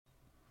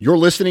You're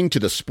listening to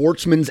the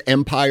Sportsman's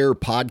Empire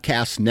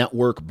Podcast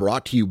Network,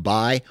 brought to you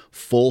by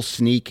Full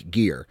Sneak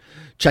Gear.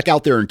 Check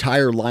out their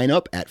entire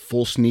lineup at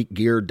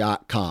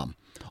fullsneakgear.com.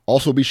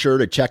 Also be sure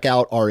to check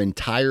out our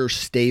entire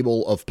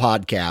stable of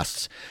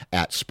podcasts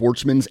at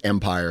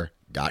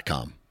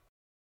sportsmansempire.com.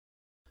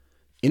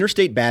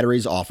 Interstate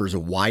Batteries offers a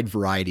wide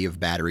variety of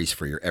batteries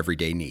for your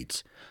everyday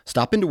needs.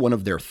 Stop into one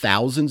of their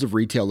thousands of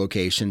retail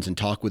locations and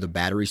talk with a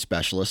battery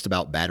specialist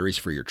about batteries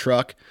for your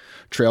truck,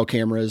 trail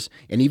cameras,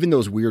 and even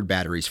those weird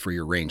batteries for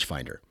your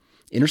rangefinder.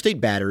 Interstate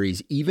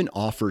Batteries even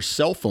offers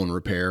cell phone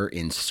repair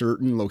in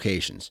certain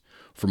locations.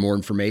 For more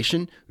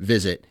information,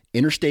 visit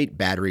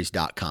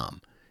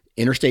interstatebatteries.com.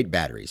 Interstate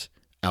Batteries,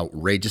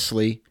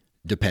 outrageously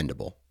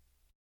dependable.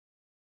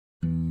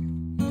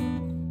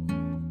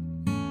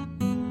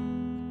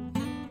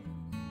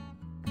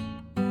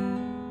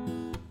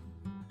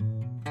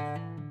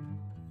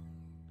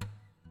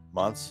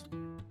 Months,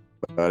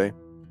 buddy.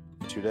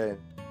 2 days.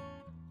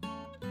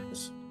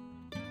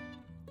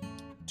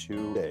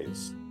 2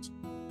 days.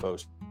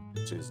 Post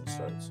season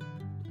starts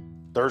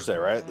Thursday,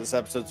 right? This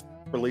episode's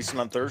releasing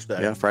on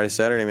Thursday. Yeah, Friday,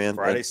 Saturday, man.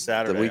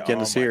 Saturday. The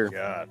weekend is here.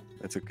 God.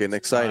 It's getting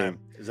exciting.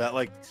 Is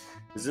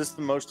this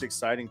the most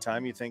exciting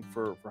time you think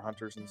for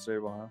hunters in the state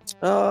of Ohio?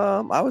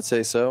 I would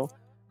say so.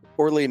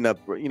 Or leading up,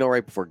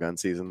 right before gun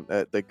season.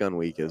 The gun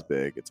week is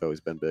big. It's always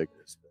been big.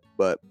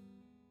 But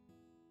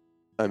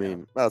I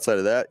mean, outside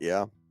of that,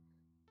 yeah,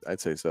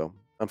 I'd say so.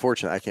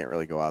 Unfortunately, I can't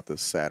really go out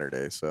this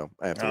Saturday, so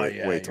I have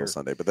to wait till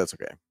Sunday. But that's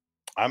okay.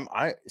 I'm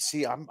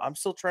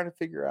still trying to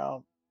figure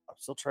out.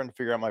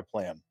 My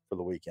plan for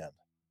the weekend.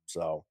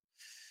 So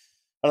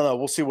I don't know.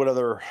 We'll see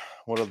whatever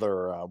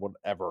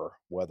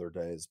weather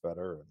day is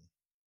better, and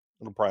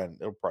it'll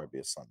probably be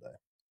a Sunday.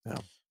 Yeah.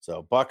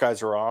 So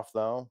Buckeyes are off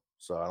though,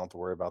 so I don't have to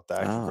worry about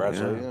that.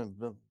 Congratulations.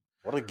 Yeah.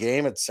 What a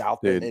game at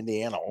South Bend,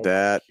 Indiana.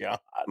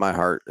 My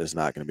heart is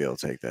not going to be able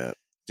to take that.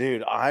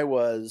 Dude, I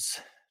was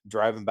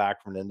driving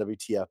back from an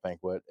NWTF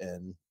banquet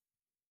in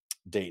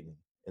Dayton.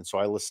 And so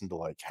I listened to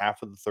like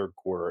half of the third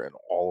quarter and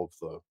all of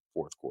the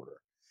fourth quarter.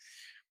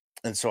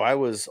 And so I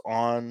was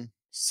on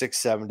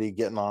 670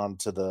 getting on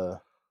to the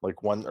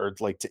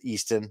to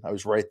Easton. I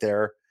was right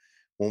there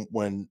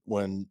when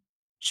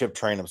Chip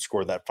Trainum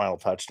scored that final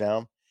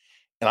touchdown.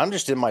 And I'm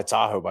just in my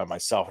Tahoe by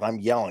myself, and I'm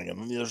yelling,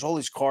 and there's all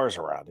these cars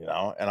around,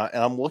 and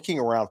I'm looking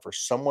around for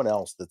someone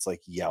else that's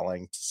like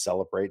yelling to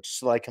celebrate, just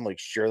so that I can like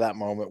share that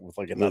moment with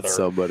like another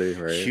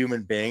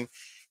human being.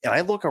 And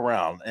I look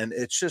around, and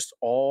it's just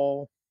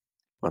all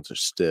bunch of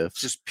stiffs,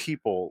 just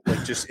people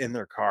like just in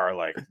their car,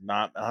 like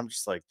not. I'm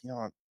just like,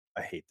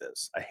 I hate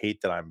this. I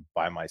hate that I'm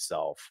by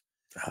myself,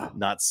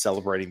 not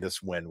celebrating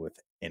this win with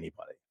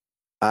anybody.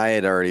 I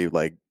had already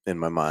in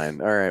my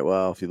mind, all right,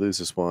 well, if you lose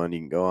this one, you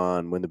can go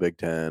on, win the Big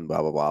Ten,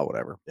 blah, blah, blah,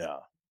 whatever. Yeah.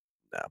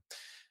 No.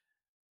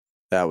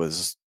 That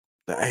was,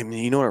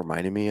 you know what it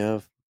reminded me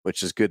of,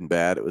 which is good and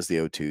bad? It was the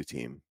 0-2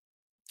 team,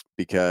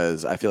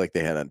 because I feel like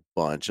they had a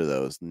bunch of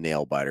those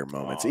nail biter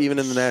moments, even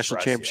in the national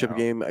championship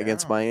game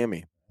against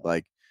Miami.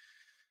 Like,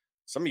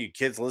 some of you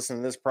kids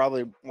listening to this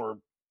probably were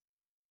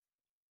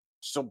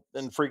still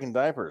in freaking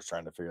diapers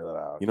trying to figure that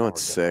out. You know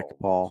what's sick,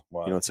 Paul?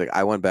 What? You know what's sick?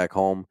 I went back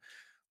home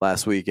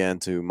last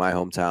weekend to my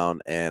hometown,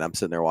 and I'm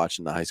sitting there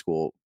watching the high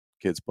school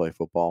kids play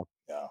football.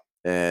 Yeah.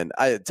 And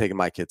I had taken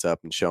my kids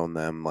up and shown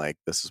them, like,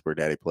 this is where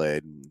Daddy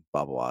played and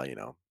blah, blah,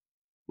 blah,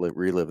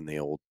 reliving the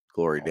old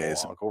glory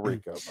days. Uncle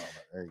Rico moment.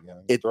 There you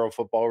go. Throw a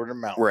football over the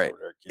mountain. Right. Over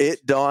there, kids.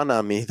 It dawned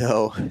on me,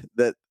 though,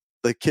 that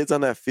the kids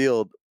on that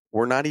field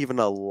were not even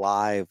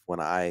alive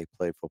when I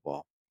played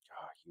football.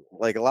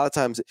 Like, a lot of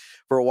times,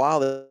 for a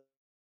while,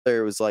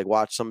 there was,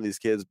 watch some of these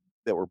kids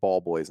that were ball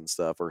boys and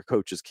stuff, or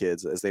coaches'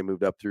 kids, as they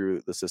moved up through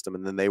the system,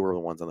 and then they were the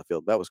ones on the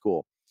field. That was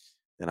cool.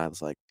 And I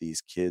was like, these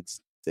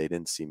kids, they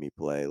didn't see me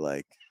play.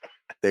 Like,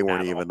 they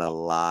weren't even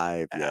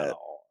alive yet,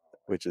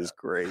 which is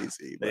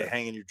crazy. They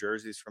hanging your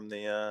jerseys from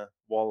the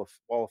Wall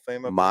of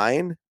Fame?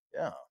 Mine?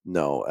 Yeah.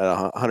 No, at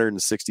a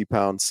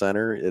 160-pound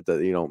center,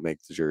 you don't make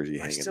the jersey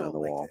hanging on the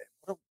wall.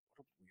 What a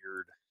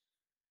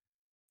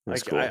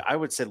weird. Cool. I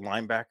would say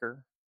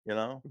linebacker,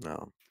 No.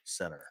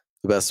 Center.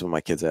 The best of my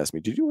kids ask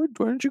me,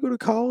 why didn't you go to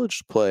college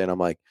to play? And I'm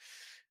like,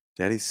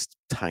 Daddy's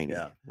tiny.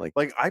 Yeah. Like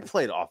I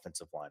played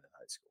offensive line in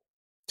high school.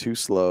 Too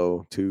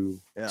slow, too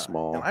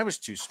small. And I was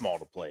too small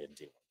to play in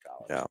D1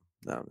 college. Yeah.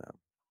 No.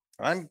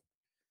 I'm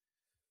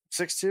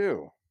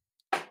 6'2".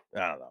 I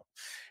don't know.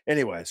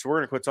 Anyway, so we're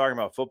going to quit talking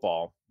about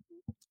football.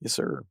 Yes,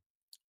 sir.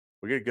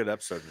 We get a good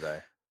episode today.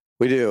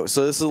 We do.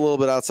 So this is a little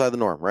bit outside the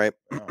norm, right?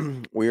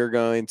 We are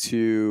going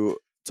to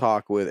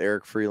talk with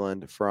Eric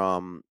Freeland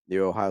from the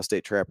Ohio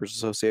State Trappers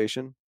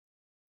Association.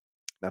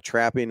 Now,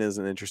 trapping is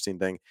an interesting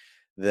thing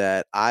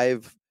that I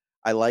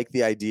like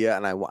the idea,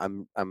 and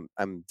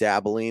I'm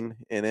dabbling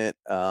in it.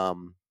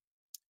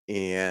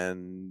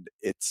 And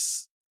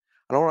it's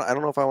I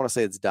don't know if I want to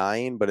say it's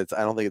dying, but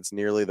I don't think it's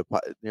near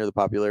the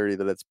popularity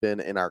that it's been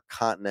in our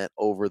continent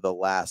over the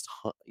last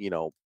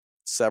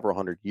several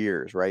hundred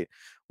years. Right?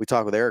 We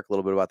talked with Eric a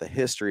little bit about the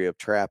history of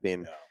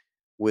trapping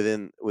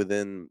within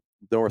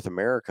North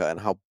America and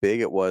how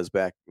big it was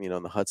back,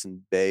 in the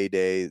Hudson Bay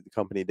days, the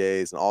company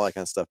days, and all that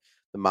kind of stuff,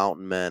 the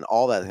mountain men,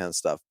 all that kind of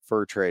stuff,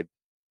 fur trade.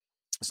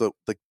 So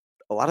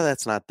a lot of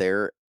that's not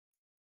there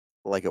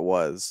like it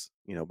was,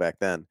 back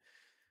then,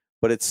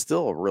 but it's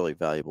still a really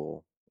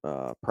valuable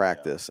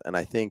practice. And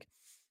I think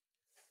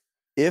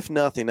if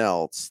nothing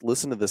else,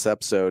 listen to this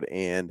episode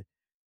and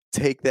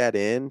take that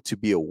in to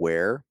be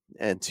aware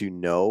and to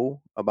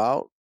know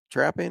about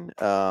trapping.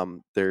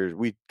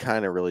 We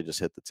kind of really just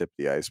hit the tip of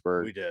the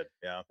iceberg. We did,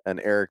 yeah. And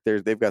Eric,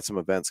 they've got some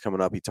events coming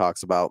up he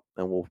talks about,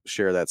 and we'll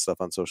share that stuff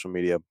on social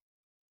media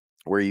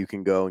where you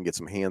can go and get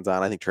some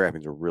hands-on. I think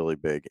trapping's are really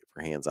big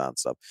for hands-on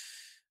stuff,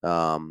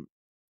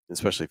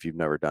 especially if you've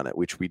never done it,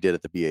 which we did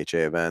at the BHA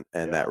event,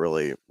 and that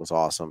really was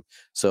awesome.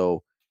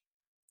 So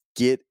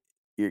get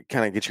your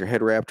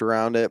head wrapped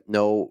around it.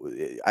 No,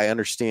 I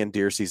understand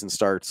deer season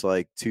starts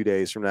like 2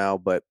 days from now,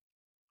 but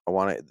I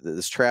want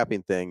this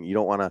trapping thing. You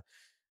don't want to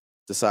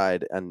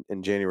decide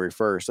in January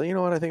 1st. So, you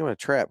know what? I think I'm going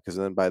to trap, because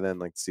then by then,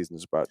 like, the season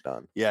is about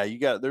done. Yeah,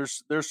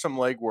 there's some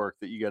legwork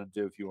that you got to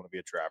do if you want to be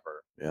a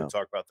trapper. Yeah. We'll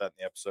talk about that in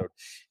the episode.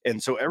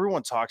 And so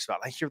everyone talks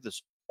about, I hear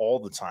this all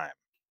the time.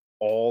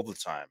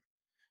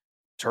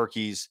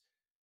 Turkeys,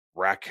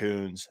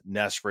 raccoons,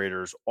 nest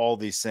raiders, all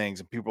these things.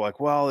 And people are like,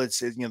 well,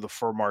 the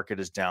fur market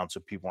is down, so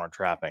people aren't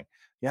trapping.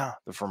 Yeah,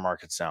 the fur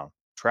market's down.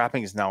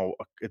 Trapping is now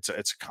it's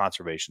a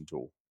conservation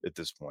tool at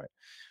this point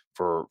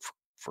for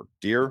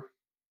deer,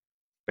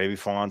 baby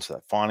fawns,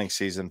 that fawning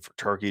season, for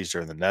turkeys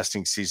during the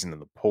nesting season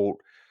and the poult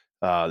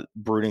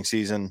brooding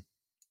season.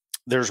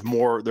 There's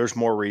more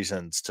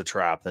reasons to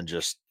trap than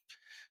just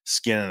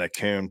skinning a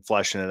coon,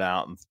 fleshing it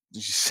out, and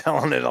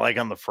selling it like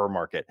on the fur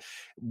market.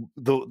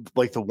 The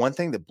one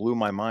thing that blew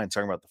my mind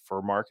talking about the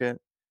fur market,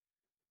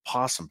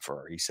 possum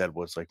fur, he said,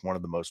 was like one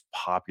of the most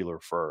popular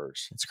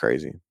furs. It's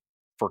crazy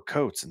for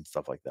coats and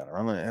stuff like that.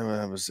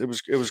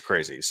 It was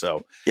crazy.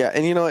 So yeah,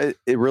 and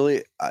it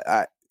really,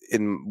 I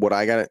in what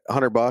I got,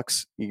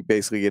 $100, you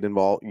basically get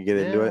involved, you get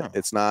into it.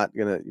 It's not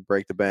gonna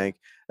break the bank.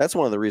 That's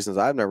one of the reasons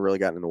I've never really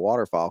gotten into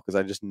waterfowl, because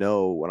I just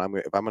know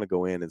if I'm gonna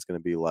go in, it's gonna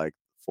be like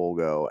full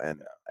go,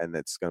 and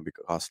it's gonna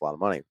cost a lot of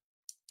money.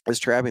 This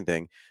trapping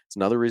thing, it's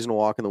another reason to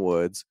walk in the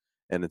woods,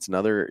 and it's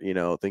another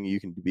thing you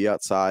can be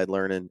outside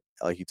learning,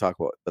 like you talk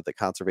about, but the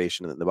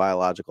conservation and the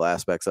biological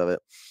aspects of it.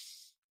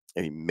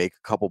 And you make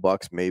a couple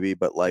bucks maybe,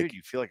 but like, dude,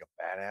 you feel like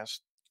a badass.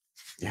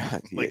 Yeah,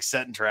 like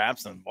setting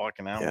traps and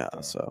walking out. Yeah,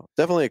 so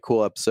definitely a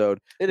cool episode.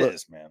 It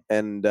is, man.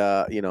 And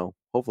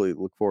hopefully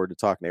look forward to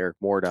talking to Eric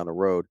more down the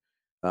road,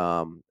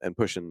 and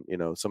pushing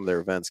some of their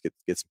events, get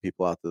some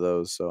people out to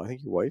those. So I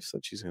think your wife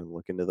said she's going to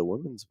look into the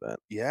women's event.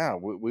 Yeah,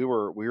 we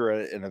were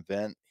at an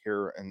event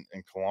here in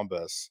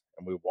Columbus,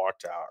 and we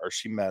walked out, or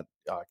she met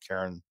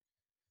Karen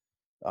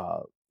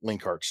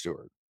Linkhart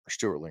Stewart, or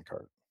Stewart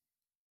Linkhart.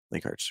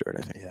 Linkhart Stewart,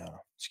 I think. Yeah,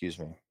 excuse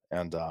me.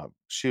 And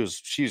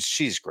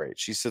she's great.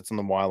 She sits on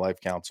the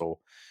Wildlife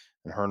Council,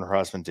 and her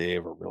husband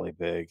Dave are really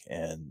big.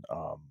 And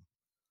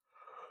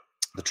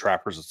the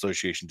Trappers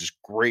Association,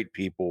 just great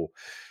people,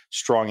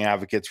 strong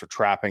advocates for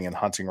trapping and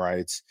hunting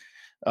rights.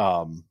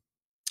 And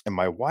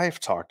my wife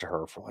talked to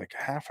her for like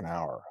half an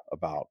hour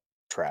about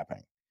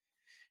trapping.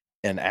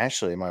 And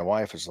actually, my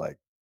wife is like,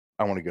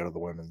 I want to go to the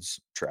women's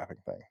trapping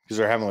thing, because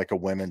they're having like a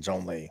women's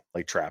only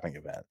like trapping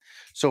event.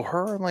 So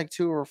her and like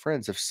two of her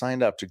friends have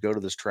signed up to go to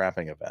this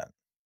trapping event,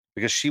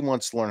 because she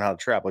wants to learn how to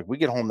trap. Like, we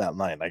get home that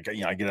night, and I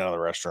get out of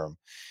the restroom,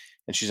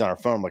 and she's on her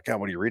phone. I'm like,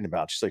 God, what are you reading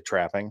about? She's like,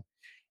 trapping.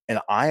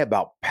 And I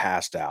about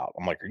passed out.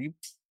 I'm like, are you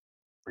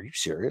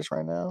serious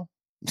right now?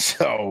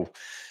 So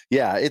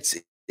yeah, it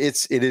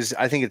is.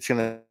 I think it's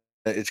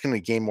gonna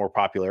gain more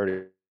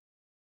popularity,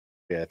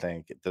 I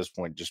think, at this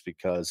point, just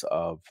because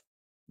of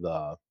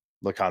the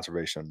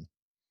conservation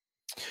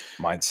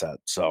mindset.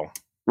 So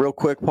real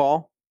quick,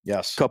 Paul.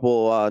 Yes.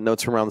 Couple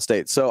notes from around the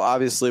state. So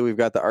obviously we've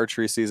got the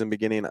archery season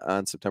beginning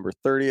on September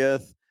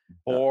 30th.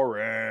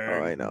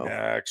 Boring. I know.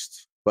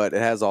 Next. But it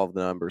has all of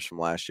the numbers from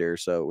last year.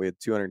 So we had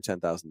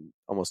 210,000,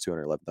 almost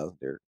 211,000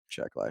 deer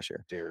check last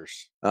year.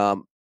 Deers.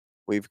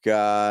 We've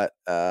got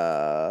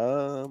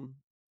a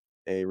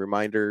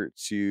reminder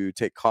to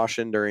take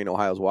caution during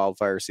Ohio's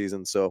wildfire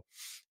season. So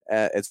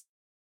it's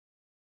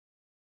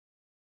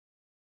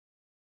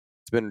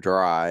been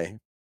dry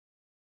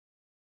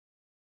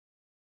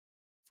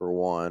for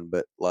one,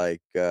 but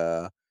like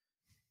so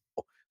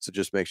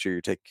just make sure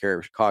you take care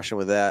of caution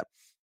with that.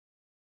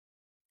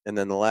 And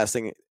then the last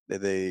thing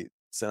that they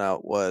sent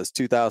out was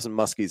 2,000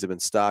 muskies have been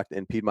stocked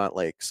in Piedmont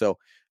Lake. So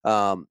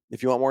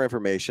if you want more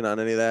information on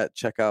any of that,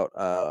 check out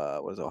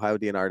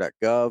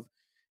ohiodnr.gov,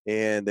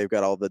 and they've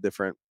got all the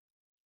different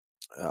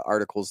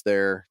articles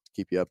there to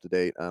keep you up to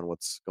date on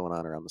what's going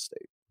on around the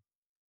state.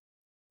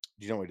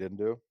 Do you know what we didn't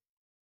do?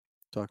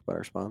 Talk about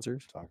our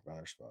sponsors.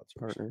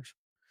 Partners.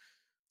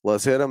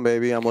 Let's hit them,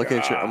 baby. I'm looking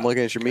at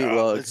your Meat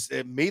Lug.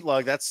 Meat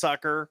Lug, that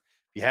sucker.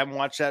 If you haven't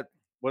watched that,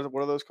 what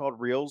are those called?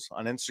 Reels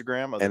on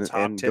Instagram of the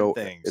top 10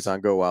 things. It's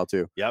on Go Wild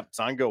too. Yep, it's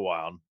on Go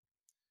Wild.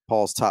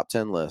 Paul's top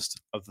 10 list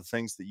of the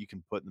things that you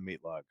can put in the Meat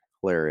Lug.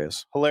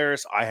 Hilarious.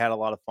 I had a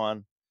lot of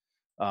fun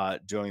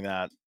doing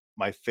that.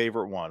 my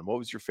favorite one. What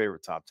was your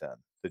favorite top 10?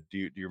 Do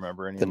you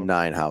remember any The of them?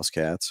 9 house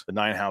cats. The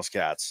 9 house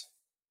cats.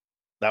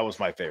 That was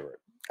my favorite.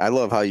 I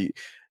love how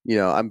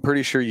I'm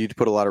pretty sure you'd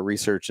put a lot of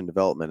research and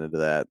development into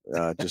that,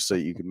 just so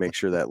you could make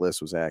sure that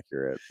list was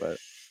accurate. But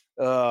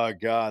oh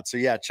God. So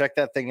yeah, check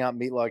that thing out.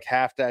 Meatlug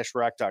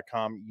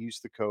half-rack.com. Use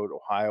the code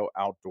Ohio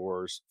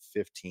Outdoors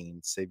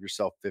 15. Save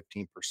yourself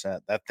 15%.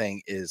 That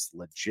thing is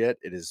legit.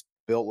 It is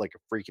built like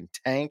a freaking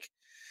tank.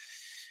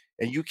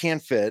 And you can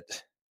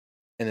fit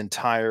an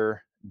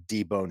entire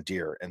deboned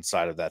deer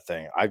inside of that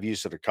thing. I've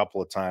used it a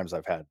couple of times.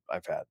 I've had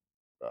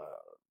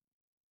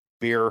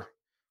beer.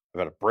 I've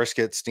had a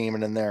brisket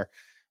steaming in there.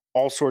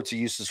 All sorts of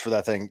uses for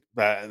that thing.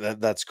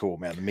 That's cool,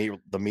 man.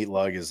 The meat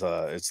lug is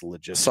it's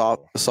legit.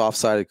 Soft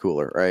sided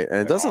cooler, right? And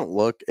it doesn't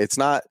look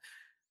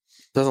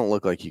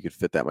like you could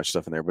fit that much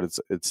stuff in there, but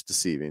it's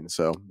deceiving.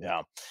 So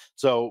yeah.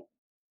 So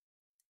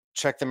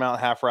check them out,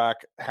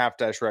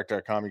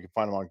 half-rack.com. You can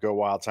find them on Go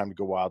Wild,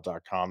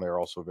 timetogowild.com. They're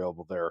also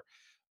available there,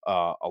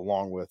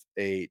 along with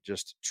a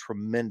just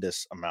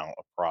tremendous amount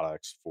of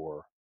products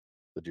for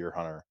the deer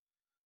hunter,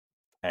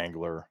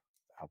 angler,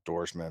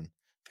 outdoorsman,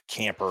 the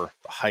camper,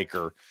 the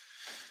hiker.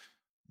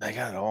 They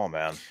got it all,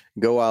 man.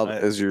 Go Wild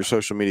is your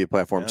social media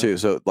platform too.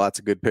 So lots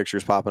of good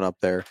pictures popping up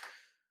there.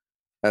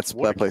 That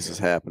place is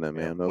happening,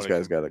 man. Those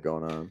guys got it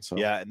going on. So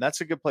yeah, and that's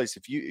a good place.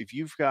 If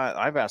you've got,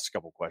 I've asked a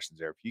couple questions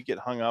there. If you get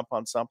hung up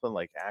on something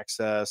like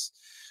access,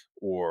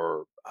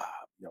 or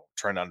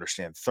trying to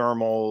understand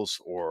thermals,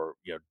 or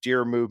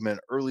deer movement,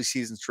 early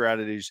season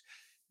strategies,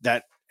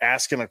 that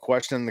asking a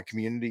question in the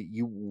community,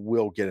 you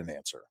will get an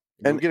answer.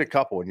 You'll get a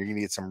couple, and you're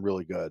gonna get some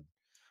really good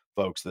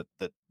folks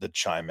that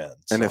chime in.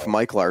 And if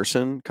Mike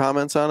Larson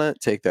comments on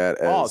it, take that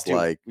as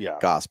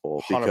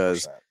gospel, 100%.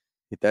 Because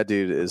that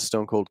dude is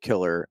stone cold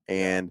killer,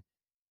 and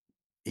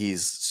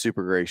he's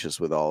super gracious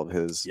with all of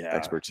his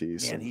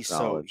expertise and he's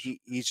knowledge.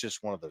 He's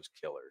just one of those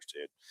killers,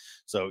 dude.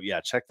 So yeah,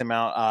 check them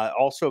out.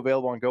 Also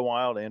available on Go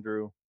Wild,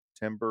 Andrew,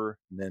 Timber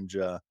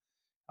Ninja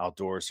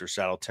Outdoors. Their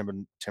saddle, Timber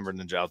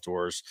Ninja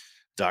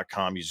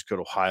Outdoors.com. Use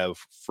code Ohio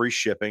for free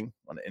shipping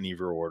on any of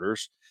your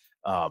orders.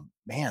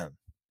 Man,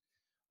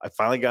 I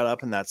finally got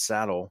up in that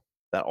saddle,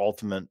 that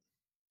ultimate.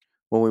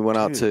 When we went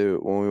out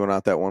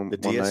that one the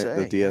DSA,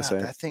 night, the DSA,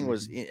 yeah, that thing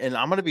was, and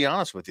I'm going to be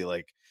honest with you,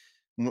 like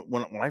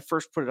when I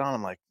first put it on,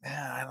 I'm like,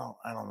 I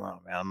don't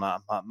know, man.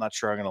 I'm not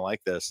sure I'm going to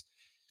like this.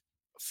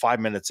 5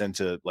 minutes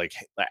into like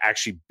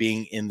actually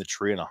being in the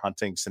tree in a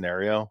hunting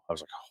scenario, I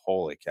was like,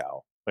 holy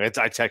cow. Like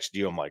I texted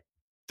you, I'm like,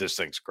 this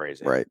thing's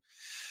crazy. Right.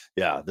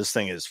 Yeah, this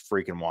thing is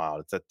freaking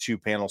wild. It's a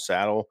 2-panel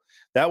saddle.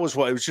 That was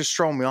what it was just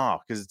throwing me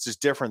off, because it's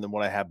just different than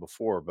what I had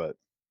before, but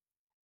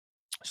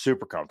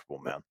super comfortable,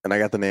 man. And I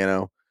got the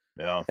Nano.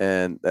 Yeah.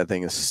 And that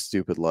thing is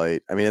stupid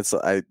light. I mean,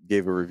 I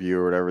gave a review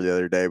or whatever the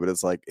other day, but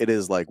it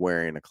is like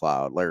wearing a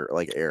cloud,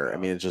 like air. Yeah. I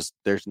mean, it's just,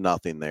 there's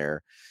nothing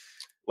there.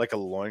 Like a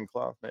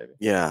loincloth, maybe.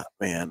 Yeah,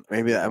 man.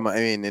 Maybe I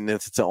mean, and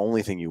if it's the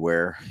only thing you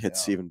wear,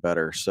 it's even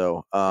better.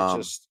 So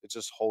it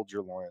just holds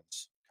your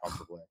loins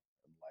comfortably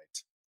and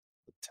light.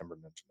 The Timber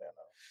Ninja Nano.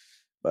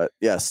 But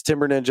yes,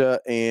 Timber Ninja,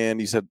 and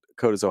you said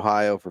code is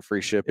Ohio for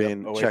free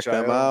shipping. Yep, check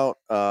them out.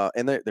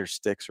 And their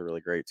sticks are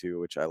really great too,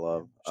 which I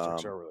love.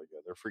 Sticks are really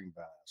good. They're freaking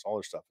badass. All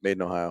their stuff made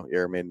in Ohio.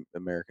 Yeah, made in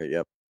America.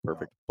 Yep,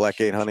 perfect.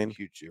 Blackgate Hunting.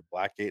 Huge.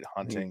 Blackgate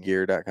Hunting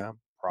Gear.com.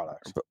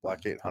 Products.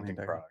 Blackgate Hunting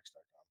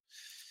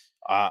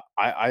Products.com.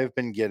 I've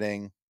been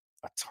getting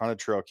a ton of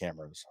trail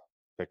cameras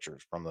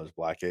pictures from those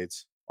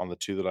Blackgates on the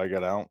 2 that I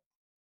got out.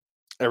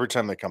 Every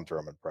time they come through,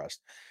 I'm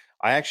impressed.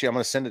 I'm going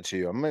to send it to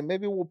you.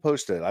 Maybe we'll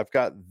post it. I've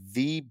got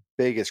the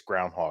biggest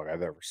groundhog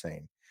I've ever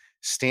seen,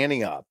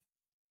 standing up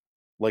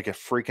like a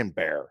freaking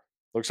bear.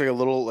 Looks like a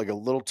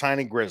little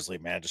tiny grizzly,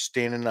 man, just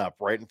standing up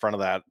right in front of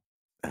that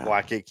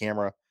Blackgate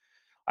camera.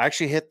 I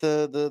actually hit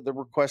the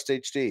request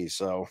HD,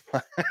 so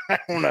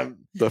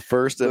the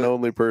first and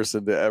only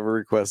person to ever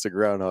request a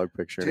groundhog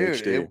picture in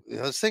HD.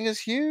 This thing is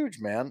huge,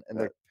 man. And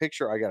the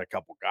picture, I got a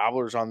couple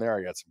gobblers on there.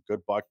 I got some good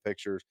buck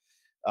pictures.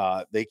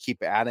 They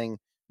keep adding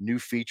new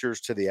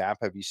features to the app.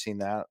 Have you seen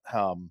that?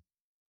 How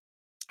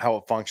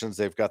it functions?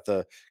 They've got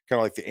the kind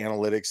of like the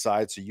analytics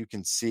side, so you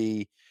can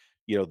see,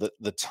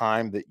 the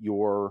time that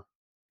your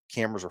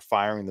cameras are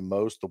firing the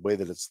most, the way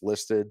that it's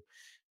listed.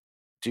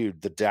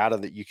 Dude, the data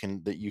that you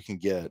can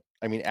get.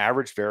 I mean,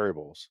 average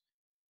variables.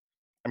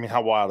 I mean,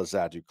 how wild is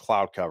that, dude?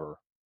 Cloud cover,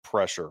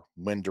 pressure,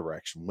 wind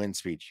direction, wind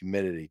speed,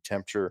 humidity,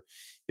 temperature.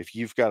 If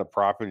you've got a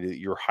property that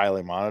you're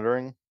highly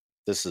monitoring,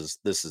 this is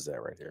it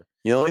right here.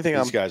 The only thing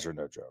these guys are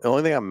no joke. The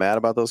only thing I'm mad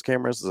about those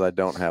cameras is I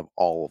don't have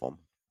all of them.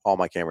 All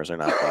my cameras are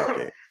not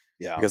Blackgate.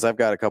 Yeah, because I've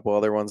got a couple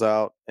other ones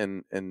out,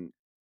 and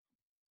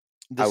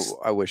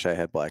I wish I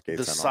had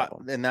Blackgates on all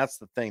of them. And that's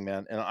the thing,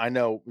 man. And I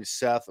know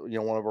Seth,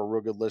 one of our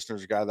real good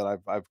listeners, a guy that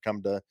I've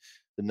come to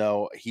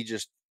know, he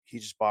just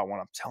bought one.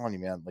 I'm telling you,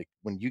 man, like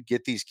when you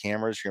get these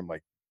cameras, you're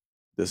like,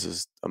 this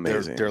is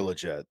amazing. They're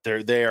legit.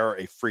 They are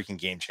a freaking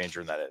game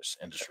changer in that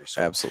industry.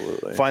 So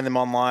absolutely. Find them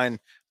online,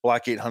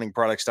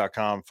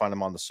 blackgatehuntingproducts.com. Find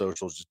them on the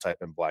socials. Just type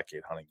in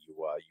Blackgate Hunting. You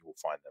will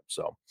find them.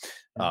 So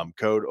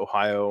code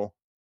Ohio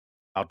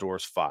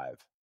Outdoors 5.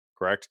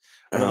 correct?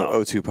 No.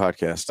 O2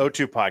 Podcast.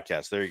 O2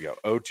 Podcast. There you go.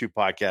 O2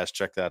 Podcast.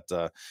 Check that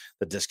the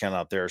discount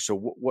out there. So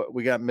what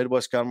we got?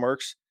 Midwest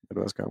Gunworks.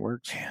 Midwest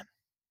Gunworks. Man,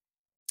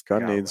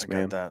 Gun needs,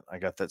 man. I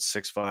got that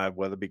 6.5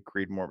 Weatherby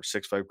Creedmoor,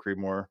 6.5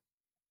 Creedmoor.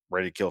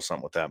 Ready to kill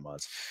something with that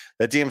muds.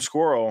 That damn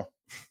squirrel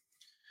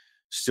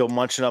still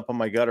munching up on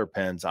my gutter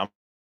pins. I'm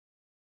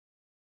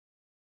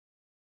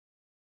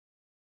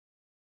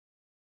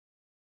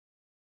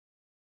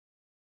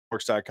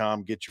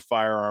works.com. Get your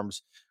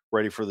firearms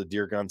ready for the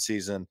deer gun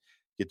season.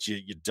 Get you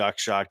your duck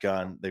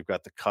shotgun. They've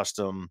got the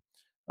custom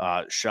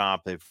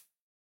shop. They've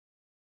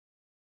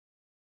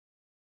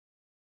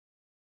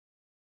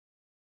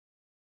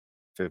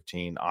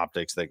 .15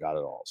 optics. They got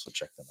it all. So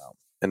check them out.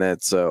 And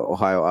that's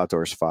Ohio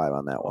Outdoors 5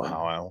 on that one.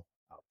 Ohio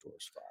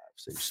Outdoors 5.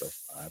 Save yourself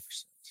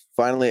 5%.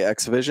 Finally,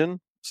 X-Vision.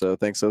 So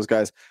thanks to those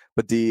guys.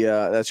 But the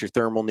that's your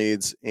thermal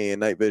needs and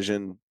night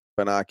vision,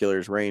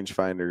 binoculars, range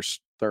finders,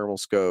 thermal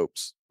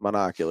scopes,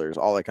 monoculars,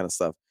 all that kind of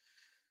stuff.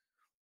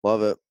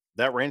 Love it.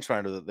 That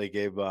rangefinder that they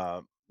gave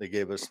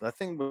us, that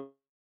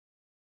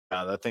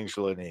thing's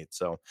really neat.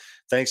 So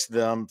thanks to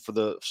them for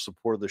the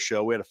support of the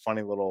show. We had a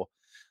funny little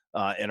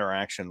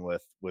interaction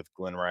with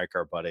Glenn Reich,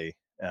 our buddy,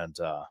 and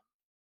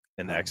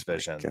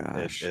X-Vision.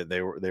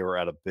 They were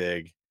at a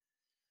big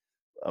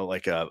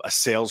like a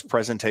sales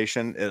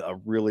presentation at a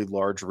really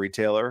large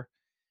retailer,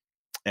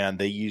 and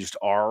they used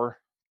our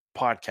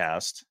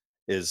podcast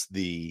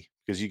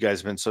because you guys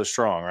have been so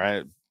strong,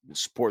 right?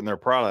 Supporting their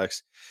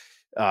products.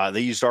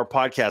 They used our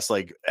podcast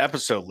like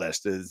episode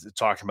list is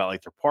talking about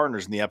like their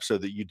partners in the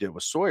episode that you did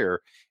with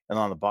Sawyer, and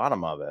on the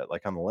bottom of it,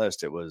 like on the list,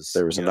 there was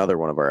another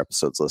one of our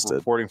episodes listed.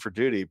 Reporting for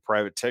duty,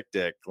 Private Tick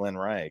Dick, Glenn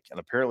Reich, and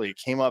apparently it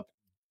came up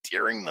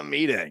during the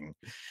meeting.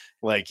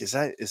 Like, is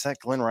that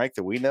Glenn Reich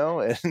that we know?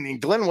 And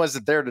Glenn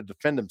wasn't there to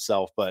defend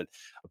himself, but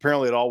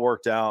apparently it all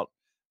worked out.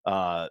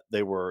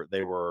 They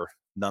were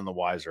none the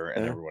wiser,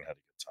 and everyone had a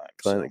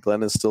good time.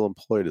 Glenn is still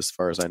employed as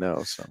far as I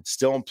know. So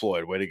still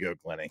employed. Way to go,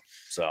 Glenny.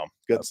 So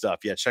good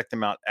stuff. Yeah, check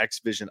them out.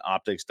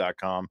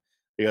 xvisionoptics.com.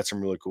 They got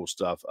some really cool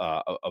stuff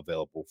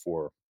available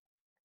for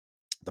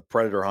the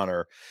predator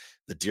hunter,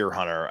 the deer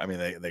hunter. I mean,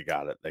 they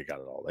got it. They got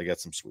it all. They got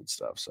some sweet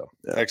stuff. So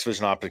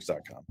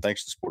xvisionoptics.com.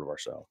 Thanks to the support of our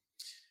show.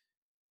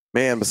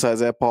 Man,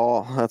 besides that,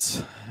 Paul,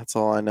 that's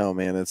all I know,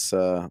 man. It's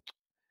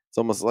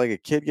almost like a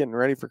kid getting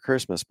ready for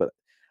Christmas, but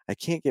I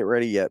can't get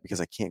ready yet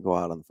because I can't go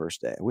out on the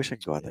first day. I wish I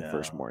could go out that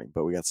first morning,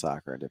 but we got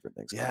soccer and different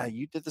things. Yeah,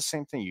 you did the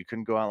same thing. You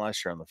couldn't go out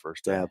last year on the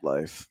first day. Dad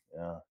life.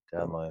 Yeah,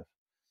 dad life.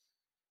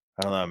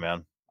 I don't know,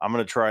 man. I'm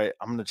gonna try.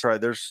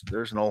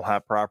 There's an old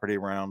hat property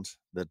around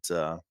that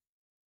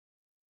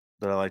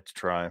I like to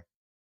try. I'm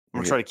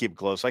gonna try to keep it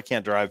close. I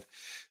can't drive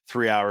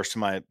 3 hours to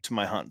my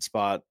hunting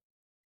spot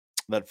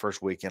that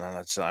first weekend. I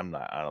don't think I'm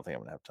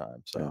gonna have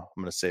time. So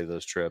I'm gonna save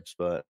those trips.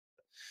 But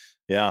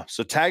yeah,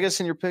 so tag us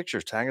in your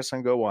pictures. Tag us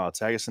on Go Wild.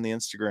 Tag us in the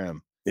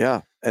Instagram.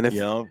 Yeah, and if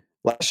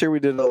last year we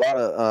did a lot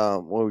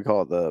of what do we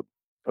call it, the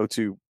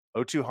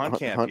O2 Hunt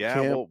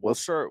Camp. We'll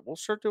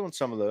start doing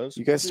some of those.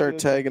 You guys start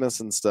tagging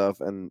us and stuff,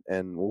 and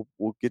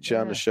we'll get you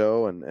on the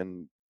show,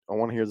 and I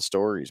want to hear the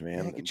stories,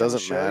 man. It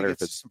doesn't matter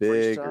if it's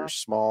big or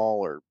small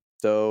or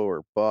doe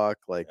or buck.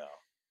 Like,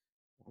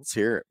 let's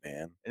hear it,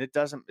 man. And it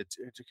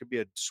could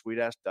be a sweet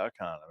ass duck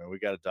hunt. I mean, we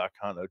got a duck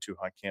hunt, O2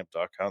 Hunt Camp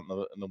duck hunt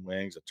in the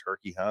wings, a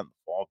turkey hunt in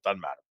the fall. Doesn't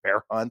matter.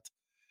 Bear hunt.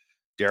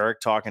 Derek,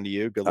 talking to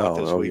you. Good luck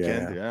this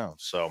weekend. Yeah.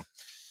 So,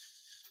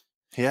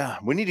 yeah,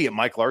 we need to get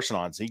Mike Larson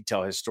on so he can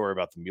tell his story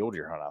about the mule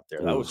deer hunt out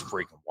there. That was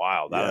freaking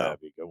wild. That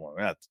would be a good one.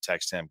 We have to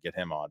text him, get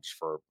him on just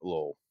for a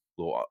little.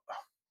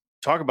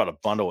 Talk about a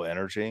bundle of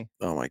energy.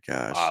 Oh my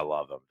gosh. I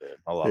love him, dude.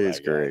 I love him.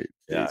 He's great.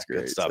 Yeah, he's great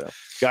good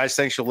stuff. Guys,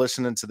 thanks for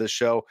listening to this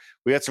show.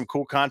 We had some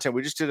cool content.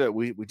 We just did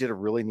we did a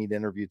really neat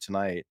interview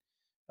tonight.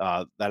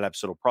 That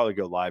episode will probably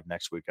go live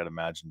next week, I'd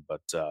imagine.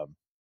 But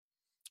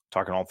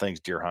talking all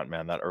things deer hunt,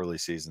 man, that early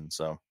season.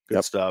 So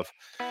good stuff.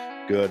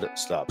 Good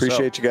stuff.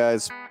 Appreciate you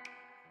guys.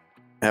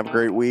 Have a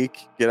great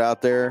week. Get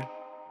out there.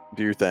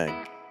 Do your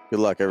thing. Good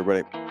luck,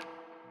 everybody.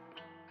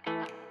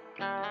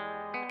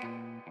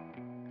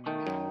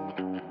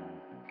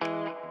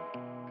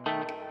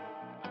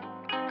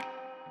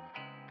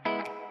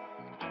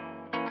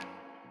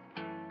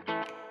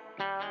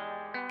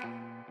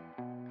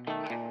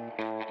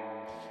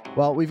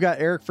 Well, we've got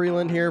Eric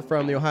Freeland here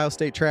from the Ohio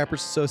State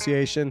Trappers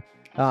Association.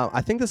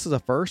 I think this is a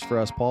first for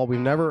us, Paul. We've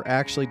never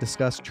actually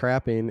discussed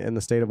trapping in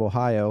the state of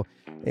Ohio,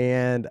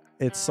 and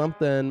it's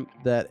something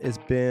that has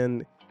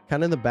been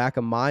kind of in the back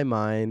of my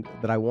mind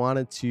that I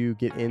wanted to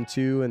get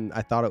into, and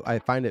I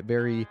find it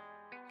very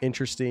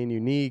interesting,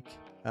 unique,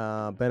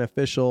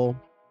 beneficial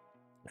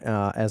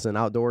as an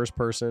outdoors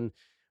person,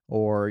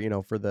 or,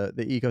 for the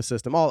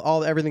ecosystem,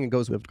 all everything that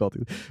goes with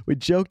difficulty. We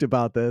joked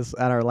about this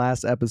at our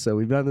last episode.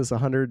 We've done this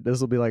this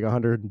will be like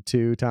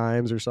 102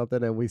 times or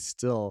something, and we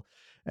still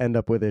end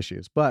up with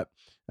issues. But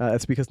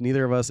it's because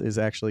neither of us is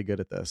actually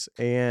good at this,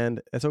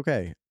 and it's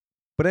okay.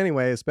 But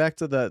anyways, back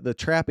to the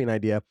trapping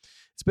idea.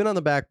 It's been on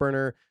the back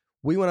burner.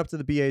 we went up to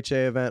the BHA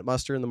event,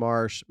 Muster in the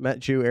Marsh,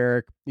 met you,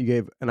 Eric. You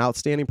gave an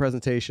outstanding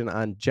presentation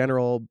on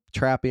general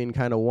trapping,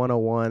 kind of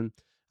 101.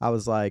 I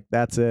was like,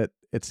 that's it.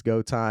 It's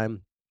go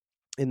time.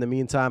 In the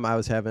meantime, I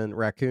was having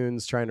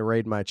raccoons trying to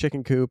raid my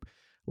chicken coop,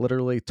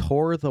 literally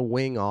tore the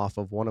wing off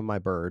of one of my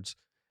birds.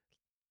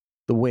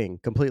 The wing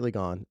completely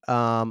gone.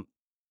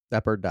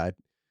 That bird died.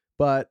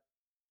 But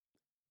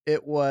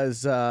it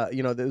was, it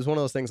was one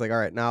of those things like, all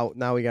right,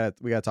 now we got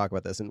to talk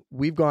about this. And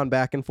we've gone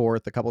back and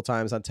forth a couple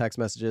times on text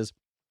messages.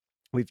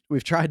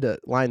 We've tried to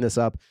line this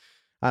up,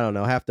 I don't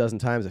know, half dozen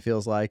times it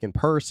feels like, in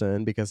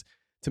person, because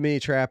to me,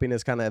 trapping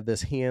is kind of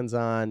this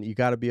hands-on, you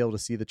got to be able to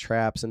see the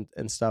traps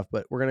and stuff,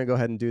 but we're going to go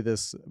ahead and do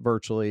this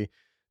virtually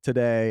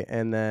today,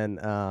 and then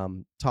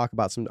talk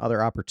about some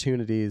other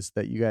opportunities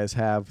that you guys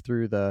have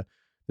through the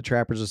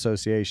Trappers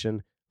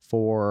Association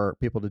for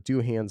people to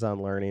do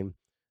hands-on learning.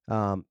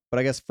 But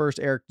I guess first,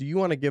 Eric, do you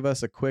want to give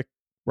us a quick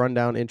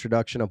rundown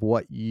introduction of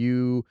what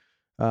you,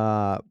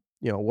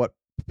 what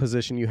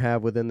position you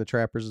have within the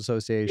Trappers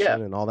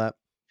Association and all that?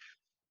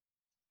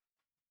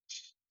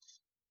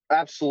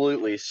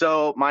 Absolutely.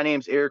 So my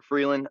name's Eric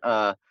Freeland.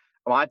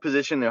 My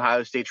position in the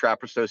Ohio State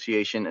Trapper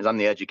Association is I'm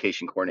the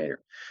education coordinator.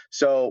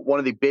 So one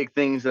of the big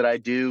things that I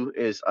do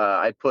is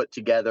I put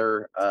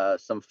together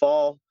some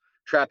fall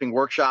trapping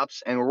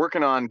workshops, and we're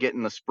working on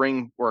getting the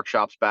spring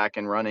workshops back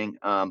and running.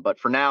 But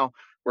for now,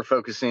 we're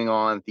focusing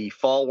on the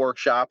fall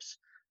workshops,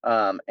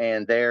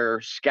 and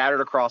they're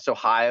scattered across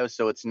Ohio.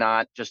 So it's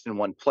not just in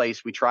one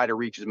place. We try to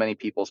reach as many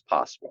people as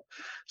possible.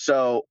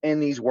 So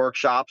in these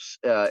workshops,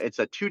 it's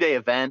a 2-day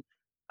event.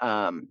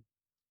 And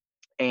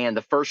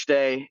the first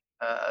day,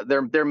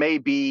 there may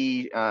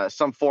be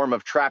some form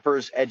of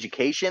trappers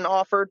education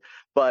offered,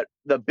 but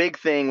the big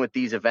thing with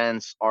these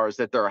events is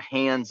that they're a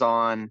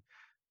hands-on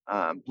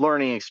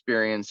learning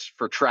experience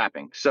for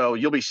trapping. So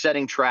you'll be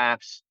setting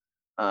traps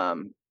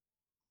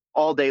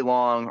all day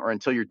long or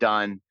until you're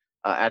done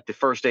at the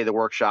first day of the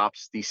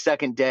workshops. The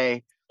second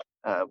day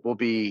will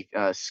be,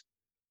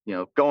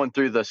 going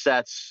through the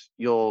sets.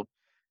 You'll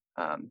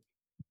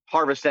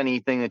harvest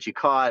anything that you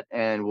caught,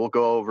 and we'll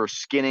go over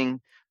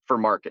skinning for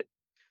market.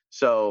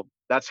 So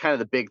that's kind of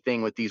the big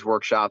thing with these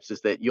workshops,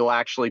 is that you'll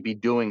actually be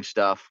doing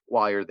stuff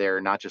while you're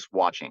there, not just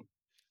watching.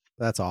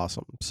 That's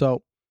awesome.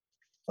 So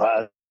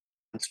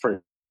That's pretty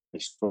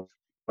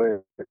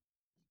clear.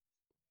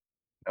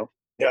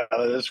 Yeah,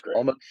 that is great.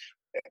 Almost.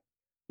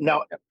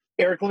 Now,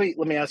 Eric, let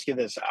me ask you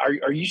this: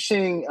 Are you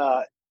seeing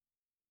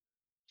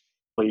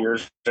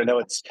years? I know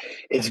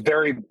it's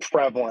very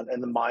prevalent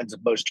in the minds of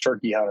most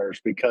turkey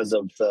hunters because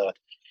of the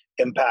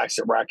impacts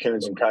that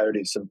raccoons and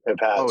coyotes have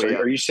had. Oh, yeah.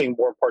 Are you seeing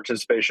more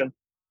participation?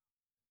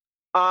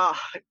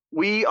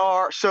 We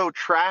are. So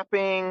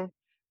trapping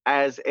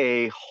as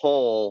a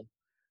whole,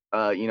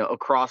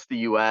 across the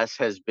U.S.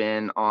 has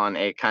been on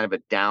a kind of a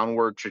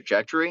downward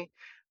trajectory.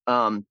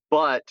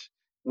 But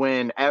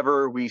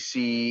whenever we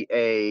see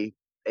a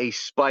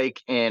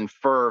spike in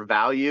fur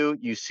value,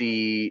 you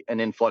see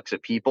an influx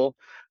of people.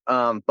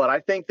 But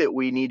I think that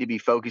we need to be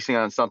focusing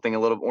on something a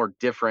little more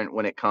different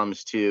when it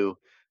comes to,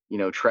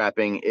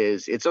 trapping.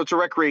 It's a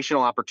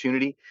recreational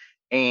opportunity.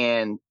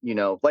 And,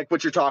 like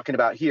what you're talking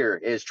about here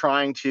is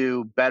trying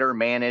to better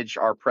manage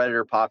our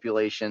predator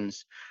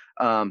populations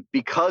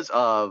because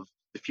of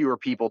the fewer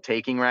people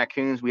taking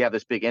raccoons. We have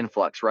this big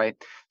influx,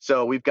 right?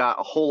 So we've got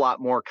a whole lot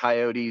more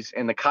coyotes,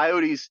 and the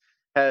coyotes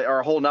are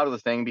a whole nother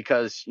thing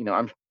because,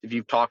 if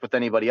you've talked with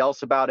anybody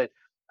else about it,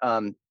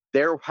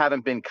 there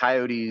haven't been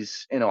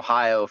coyotes in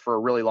Ohio for a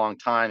really long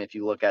time if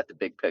you look at the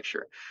big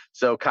picture.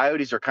 So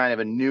coyotes are kind of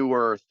a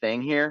newer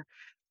thing here.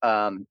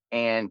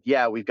 And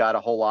yeah, we've got a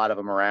whole lot of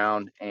them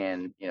around,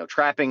 and,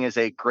 trapping is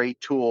a great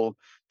tool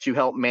to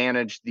help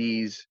manage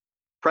these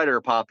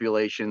predator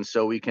populations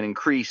so we can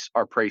increase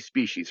our prey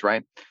species,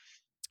 right?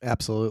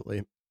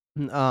 Absolutely.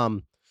 I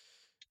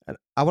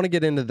want to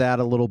get into that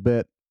a little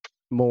bit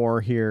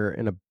more here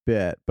in a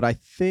bit, but I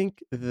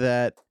think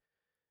that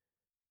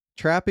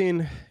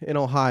trapping in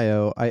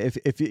Ohio,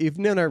 if you've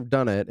never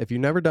done it,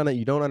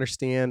 you don't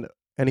understand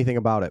anything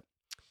about it.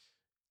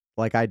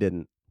 Like I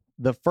didn't.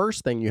 The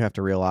first thing you have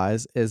to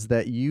realize is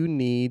that you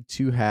need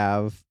to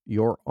have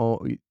your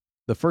own.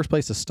 The first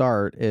place to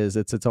start is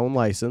its own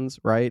license,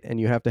 right? And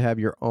you have to have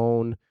your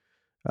own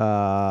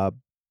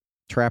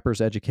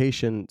trapper's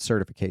education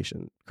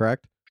certification,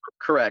 correct?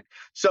 Correct.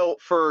 So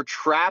for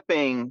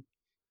trapping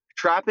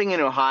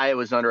in Ohio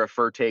is under a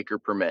fur taker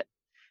permit.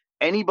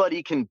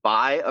 Anybody can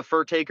buy a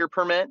fur taker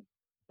permit,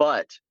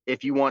 but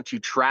if you want to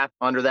trap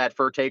under that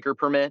fur taker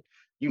permit,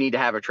 you need to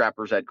have a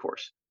trapper's ed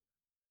course.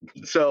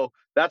 So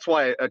that's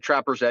why a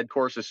trapper's ed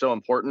course is so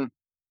important.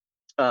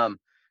 I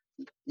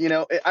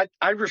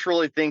just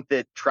really think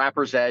that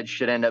trapper's ed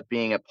should end up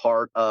being a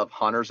part of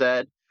hunter's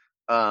ed.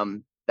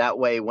 That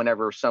way,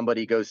 whenever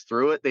somebody goes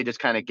through it, they just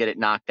kind of get it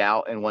knocked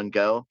out in one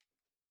go.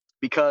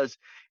 Because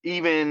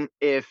even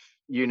if,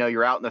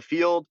 you're out in the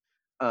field,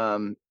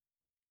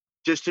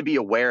 just to be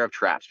aware of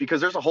traps,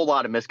 because there's a whole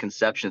lot of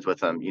misconceptions with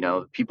them.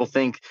 People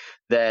think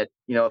that,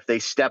 if they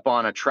step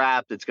on a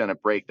trap, it's going to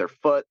break their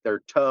foot,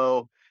 their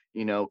toe.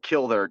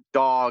 kill their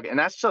dog, and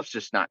that stuff's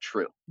just not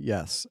true.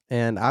 Yes.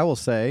 And I will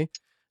say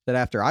that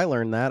after I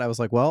learned that, I was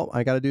like, well,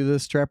 I got to do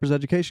this trapper's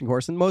education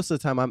course. And most of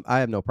the time I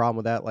have no problem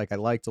with that. Like, I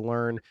like to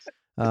learn,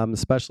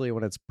 especially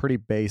when it's pretty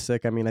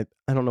basic. I mean,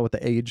 I don't know what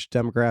the age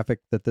demographic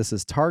that this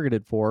is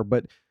targeted for,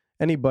 but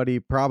anybody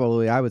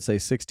probably, I would say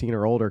 16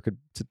 or older could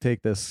to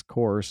take this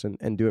course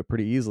and do it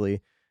pretty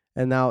easily.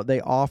 And now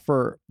they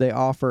offer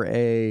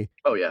a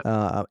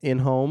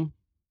in-home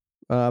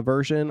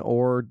version,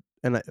 or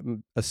and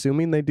I'm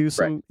assuming they do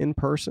some in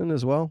person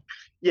as well.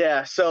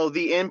 Yeah. So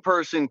the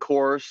in-person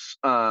course,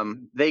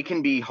 they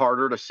can be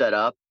harder to set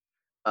up,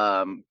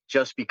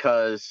 just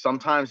because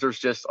sometimes there's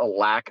just a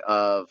lack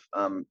of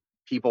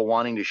people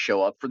wanting to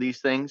show up for these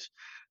things.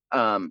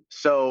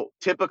 So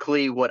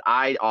typically what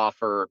I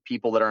offer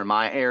people that are in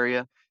my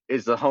area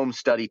is the home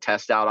study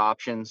test out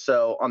option.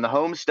 So on the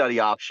home study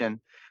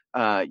option,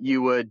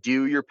 you would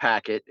do your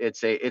packet.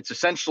 It's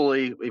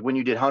essentially, when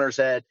you did Hunter's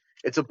Ed,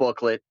 it's a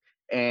booklet,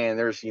 and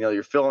there's,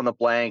 you're filling the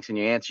blanks and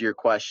you answer your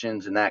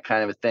questions and that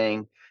kind of a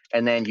thing.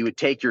 And then you would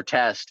take your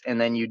test, and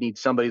then you need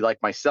somebody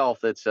like myself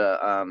that's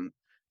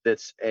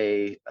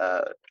a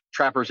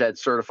Trapper's Ed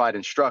certified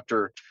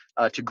instructor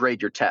to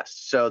grade your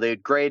test. So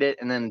they'd grade it,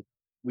 and then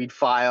we'd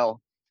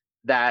file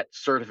that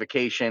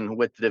certification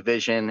with the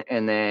division,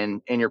 and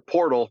then in your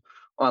portal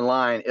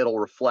online, it'll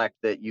reflect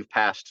that you've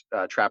passed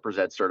Trapper's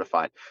Ed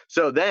certified.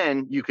 So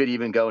then you could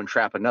even go and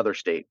trap another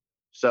state.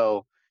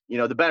 So,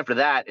 the benefit of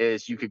that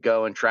is you could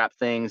go and trap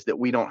things that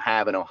we don't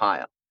have in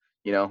Ohio.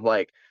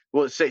 Like,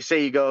 well,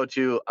 say you go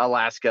to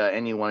Alaska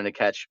and you wanted to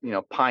catch,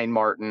 pine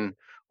marten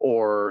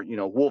or,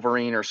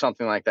 wolverine or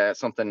something like that,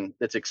 something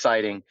that's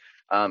exciting.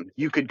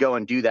 You could go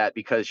and do that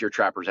because you're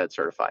Trapper's Ed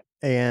certified.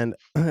 And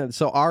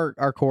so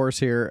our course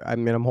here, I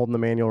mean, I'm holding the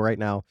manual right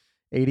now,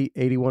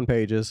 81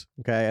 pages.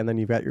 Okay. And then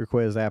you've got your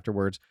quiz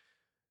afterwards.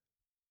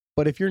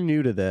 But if you're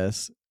new to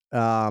this,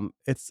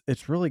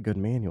 it's really good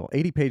manual.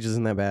 80 pages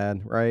isn't that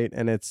bad, right?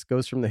 And it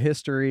goes from the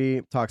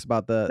history, talks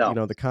about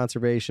the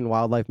conservation,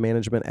 wildlife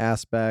management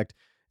aspect,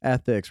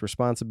 ethics,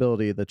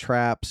 responsibility, the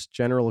traps,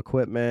 general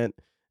equipment,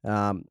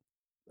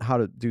 how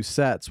to do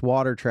sets,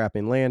 water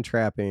trapping, land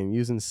trapping,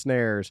 using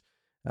snares,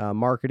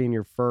 marketing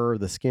your fur,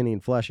 the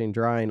skinning, fleshing,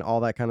 drying, all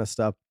that kind of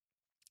stuff.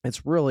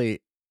 It's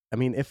really, I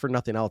mean, if for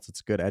nothing else,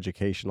 it's a good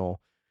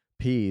educational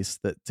piece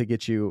that to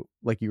get you,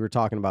 like you were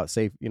talking about,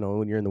 safe,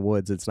 when you're in the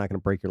woods, it's not going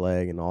to break your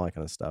leg and all that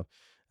kind of stuff.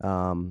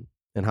 And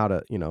how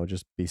to,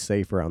 just be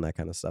safe around that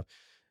kind of stuff.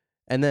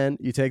 And then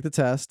you take the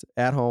test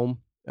at home.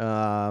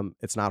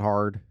 It's not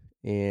hard,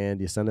 and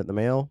you send it in the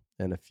mail.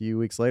 And a few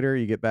weeks later,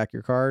 you get back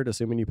your card,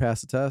 assuming you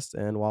pass the test,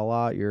 and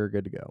voila, you're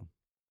good to go.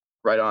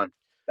 Right on.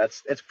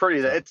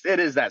 It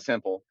is that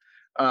simple.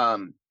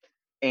 And,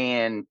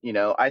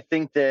 I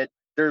think that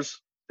there's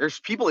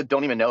people that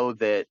don't even know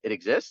that it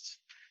exists.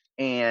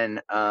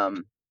 And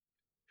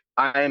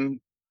I'm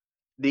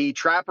the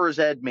Trapper's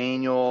Ed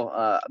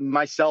manual.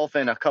 Myself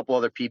and a couple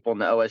other people in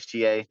the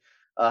OSTA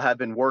have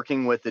been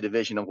working with the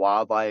Division of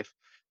Wildlife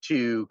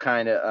to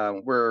kind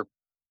of we're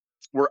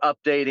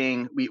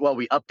updating. We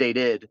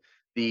updated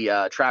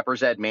the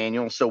Trapper's Ed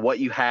manual. So what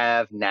you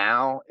have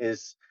now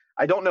is,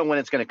 I don't know when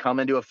it's going to come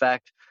into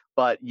effect,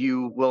 but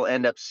you will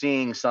end up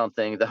seeing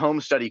something. The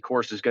home study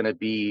course is going to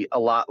be a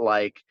lot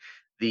like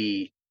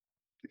the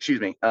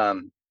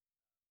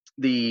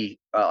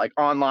like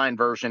online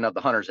version of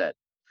the Hunter's Ed.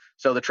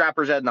 So the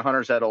Trapper's Ed and the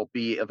Hunter's Ed will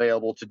be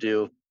available to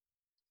do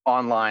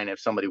online if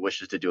somebody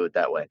wishes to do it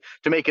that way,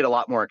 to make it a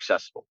lot more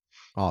accessible.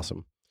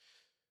 Awesome.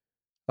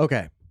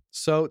 Okay.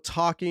 So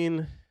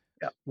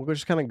we'll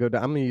just kind of go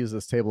down. I'm going to use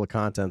this table of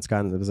contents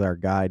kind of as our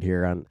guide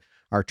here on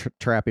our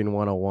trapping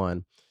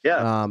 101.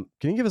 Yeah.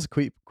 Can you give us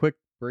a quick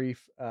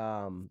brief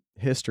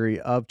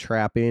history of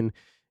trapping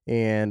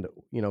and,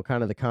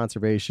 kind of the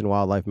conservation,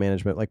 wildlife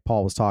management, like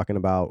Paul was talking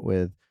about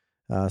with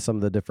some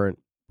of the different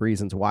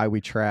reasons why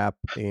we trap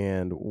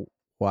and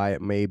why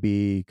it may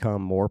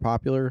become more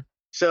popular?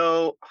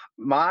 So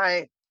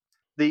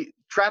the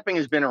trapping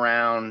has been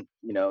around,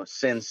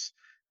 since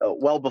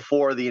well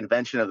before the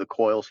invention of the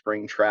coil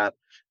spring trap.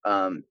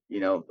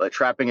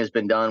 Trapping has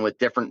been done with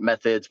different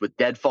methods, with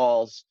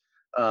deadfalls,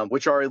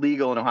 which are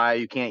illegal in Ohio.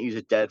 You can't use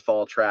a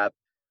deadfall trap,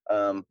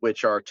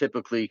 which are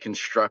typically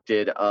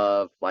constructed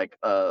of like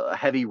a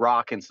heavy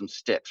rock and some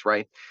sticks,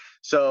 right?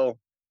 So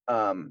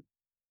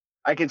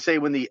I can say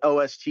when the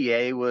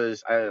OSTA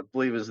was, I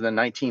believe it was in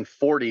the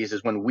 1940s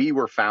is when we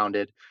were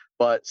founded.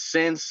 But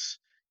since,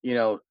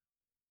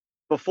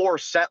 before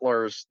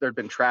settlers, there'd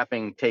been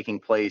trapping taking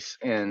place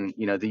in,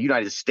 the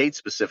United States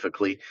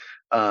specifically.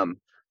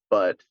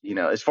 But,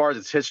 as far as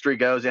its history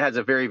goes, it has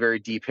a very, very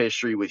deep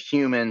history with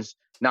humans,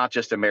 not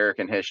just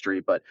American history.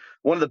 But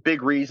one of the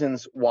big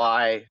reasons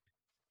why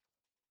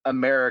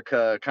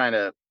America kind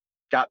of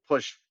got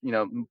pushed,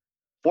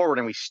 forward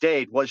and we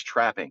stayed was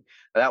trapping.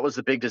 That was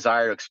the big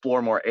desire to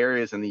explore more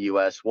areas in the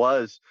U.S.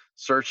 was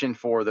searching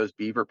for those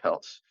beaver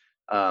pelts.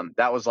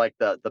 That was like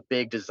the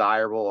big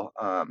desirable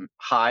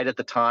hide at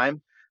the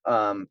time.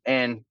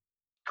 And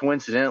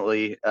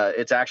coincidentally,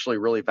 it's actually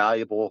really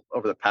valuable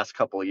over the past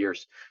couple of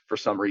years for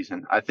some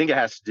reason. I think it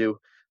has to do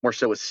more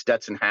so with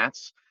Stetson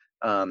hats,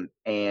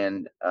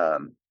 and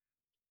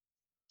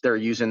they're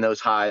using those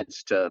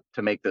hides to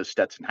make those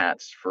Stetson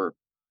hats for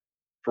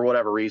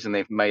whatever reason.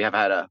 They may have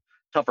had a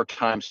tougher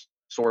time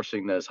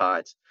sourcing those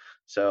hides.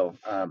 So,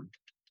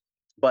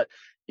 but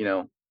you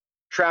know,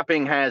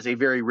 trapping has a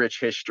very rich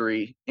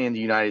history in the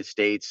United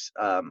States.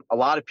 A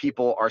lot of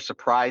people are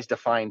surprised to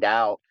find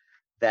out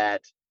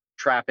that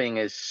trapping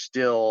is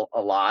still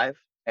alive,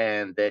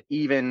 and that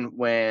even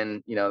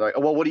when, like,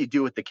 well, what do you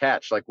do with the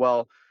catch? Like,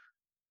 well,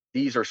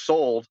 these are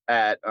sold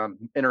at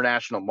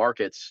international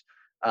markets,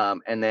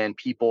 and then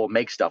people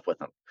make stuff with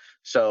them.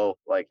 So,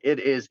 like, it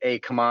is a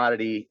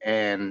commodity,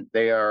 and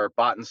they are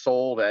bought and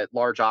sold at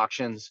large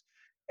auctions.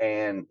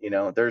 And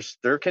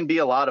there can be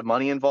a lot of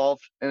money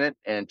involved in it,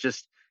 and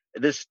just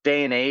this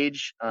day and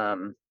age,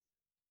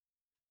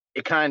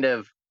 it kind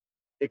of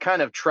it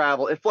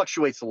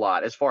fluctuates a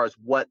lot as far as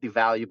what the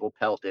valuable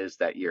pelt is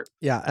that year.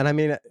 Yeah, and I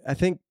mean, I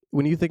think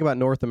when you think about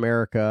North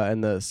America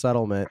and the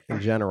settlement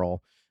in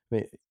general, I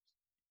mean,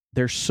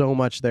 there's so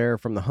much there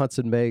from the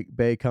Hudson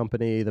Bay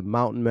Company, the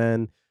mountain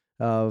men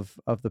of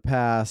the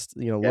past,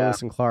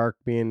 Lewis and Clark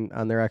being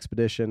on their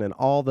expedition, and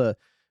all the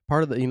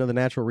part of the the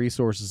natural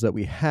resources that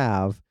we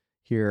have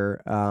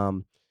here.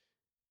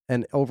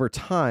 And over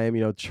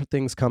time,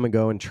 things come and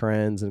go in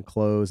trends and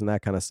clothes and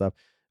that kind of stuff.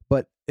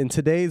 But in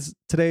today's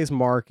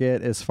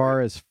market, as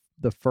far as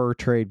the fur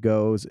trade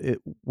goes,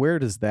 where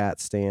does that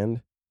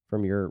stand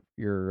from your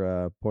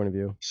point of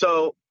view?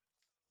 So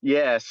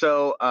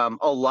a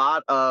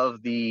lot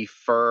of the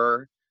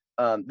fur,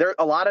 a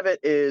lot of it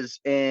is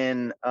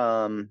in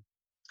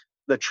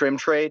the trim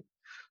trade.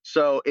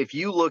 So if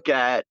you look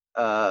at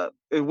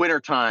in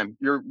wintertime,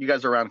 you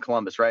guys are around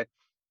Columbus, right?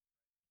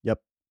 Yep.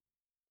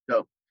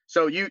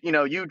 So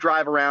you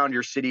drive around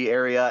your city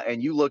area,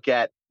 and we'll look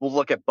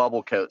at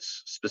bubble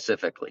coats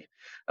specifically.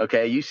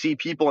 Okay, you see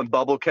people in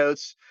bubble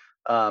coats,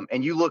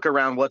 and you look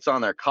around what's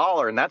on their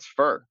collar, and that's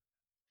fur.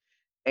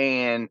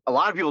 And a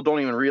lot of people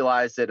don't even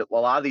realize that a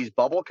lot of these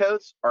bubble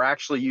coats are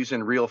actually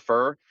using real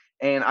fur.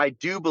 And I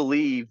do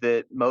believe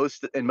that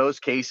in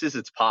most cases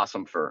it's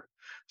possum fur.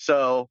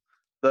 So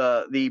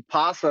the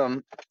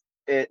possum,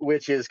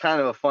 which is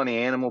kind of a funny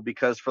animal,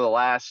 because for the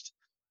last,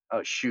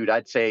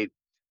 I'd say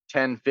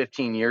 10,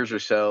 15 years or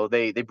so,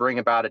 they bring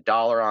about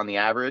 $1 on the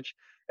average.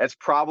 That's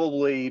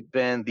probably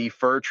been the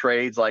fur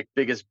trade's like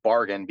biggest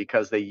bargain,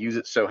 because they use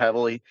it so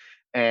heavily,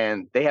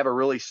 and they have a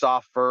really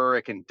soft fur.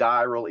 It can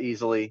dye real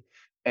easily,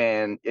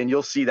 and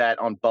you'll see that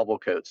on bubble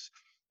coats.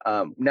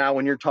 Now,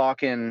 when you're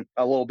talking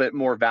a little bit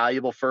more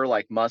valuable fur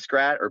like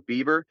muskrat or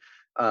beaver,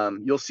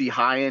 you'll see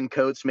high-end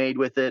coats made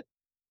with it.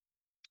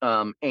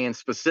 And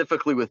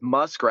specifically with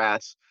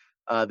muskrats,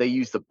 they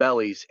use the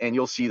bellies, and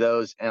you'll see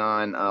those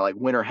on like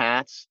winter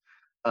hats.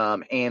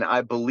 And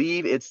I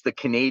believe it's the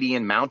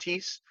Canadian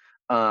Mounties.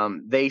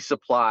 They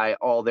supply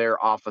all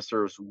their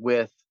officers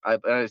with,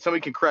 somebody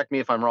can correct me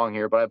if I'm wrong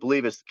here, but I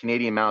believe it's the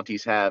Canadian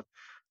Mounties have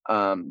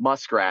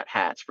muskrat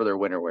hats for their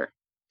winter wear.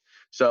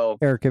 So,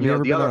 Eric, have you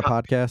ever been on a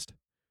podcast?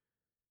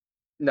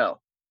 No.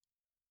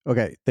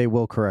 Okay, they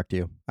will correct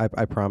you.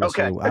 I promise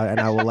you, and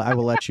I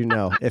will let you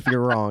know if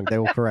you're wrong. They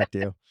will correct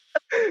you.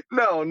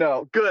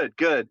 No,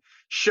 good.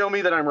 Show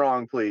me that I'm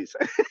wrong, please.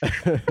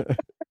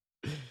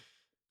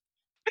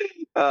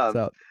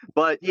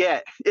 But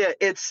yeah,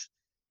 it's,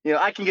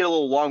 I can get a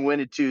little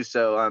long-winded too,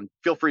 so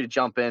feel free to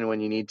jump in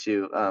when you need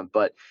to.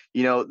 But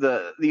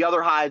the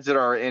other hides that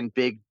are in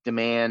big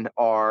demand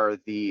are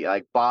the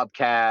like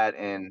bobcat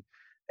and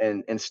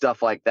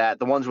stuff like that.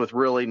 The ones with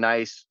really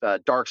nice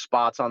dark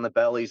spots on the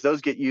bellies,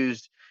 those get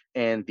used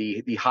in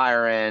the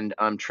higher end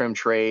trim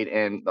trade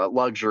and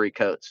luxury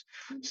coats.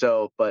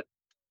 So, but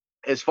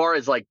as far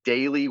as like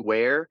daily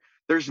wear,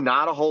 there's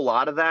not a whole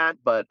lot of that.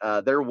 But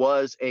there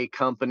was a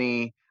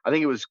company, I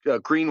think it was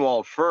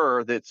Greenwald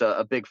Fur, that's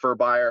a big fur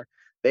buyer.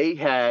 They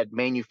had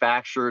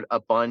manufactured a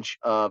bunch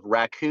of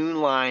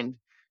raccoon-lined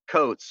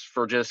coats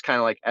for just kind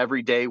of like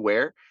everyday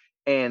wear,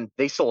 and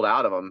they sold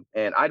out of them.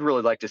 And I'd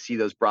really like to see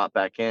those brought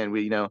back in.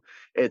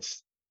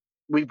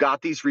 We've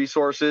got these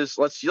resources.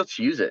 Let's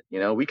use it.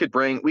 We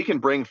can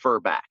bring fur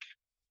back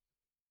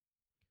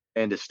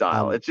into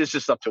style. It's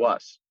just up to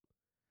us.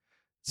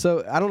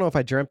 So I don't know if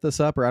I dreamt this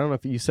up, or I don't know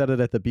if you said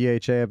it at the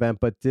BHA event,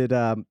 but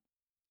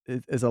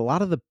is a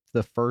lot of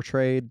the fur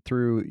trade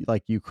through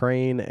like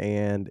Ukraine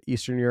and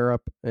Eastern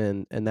Europe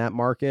and that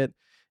market,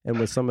 and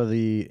with some of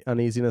the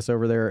uneasiness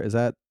over there, is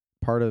that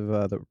part of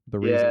the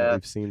reason that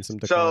we've seen some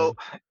decline? So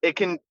it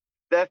can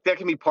that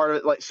can be part of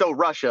it. Like, so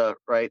Russia,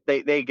 right?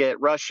 They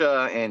get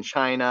Russia and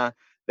China.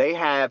 They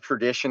have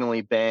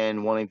traditionally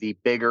been one of the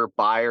bigger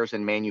buyers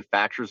and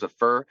manufacturers of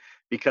fur,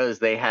 because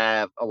they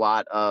have a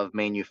lot of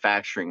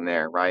manufacturing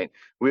there, right?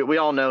 We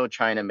all know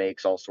China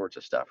makes all sorts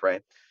of stuff,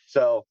 right?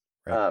 So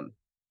right.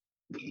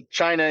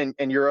 China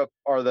and Europe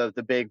are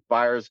the big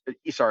buyers.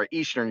 Sorry,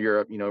 Eastern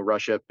Europe,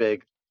 Russia,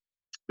 big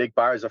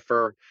buyers of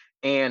fur,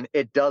 and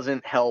it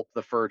doesn't help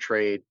the fur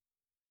trade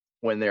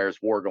when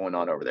there's war going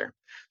on over there.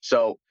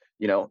 So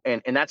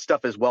and that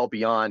stuff is well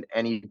beyond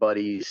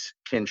anybody's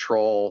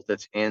control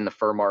that's in the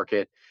fur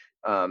market.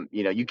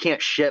 You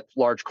can't ship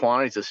large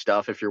quantities of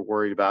stuff if you're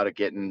worried about it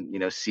getting,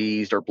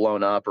 seized or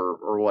blown up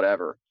or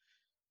whatever.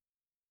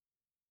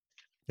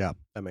 Yeah,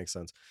 that makes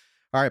sense.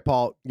 All right,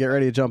 Paul, get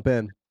ready to jump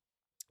in.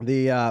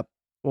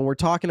 When we're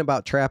talking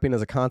about trapping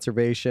as a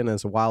conservation,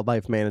 as a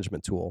wildlife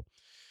management tool,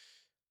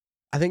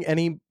 I think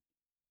any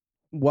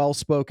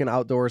well-spoken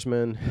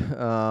outdoorsman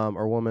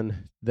or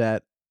woman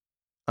that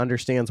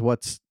understands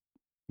what's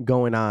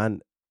going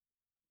on,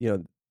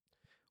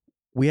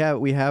 we have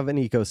an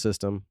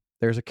ecosystem.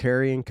 There's a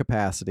carrying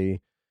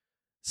capacity.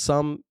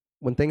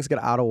 When things get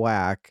out of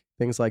whack,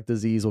 things like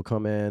disease will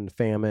come in,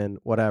 famine,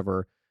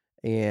 whatever,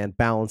 and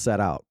balance that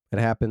out. It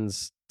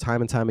happens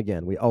time and time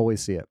again. We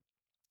always see it.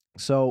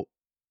 So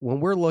when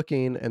we're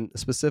looking, and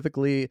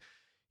specifically,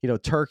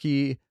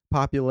 turkey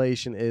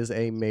population is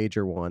a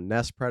major one.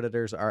 Nest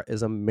predators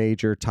is a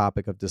major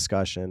topic of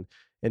discussion,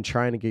 and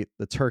trying to get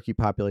the turkey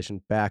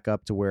population back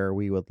up to where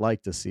we would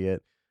like to see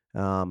it.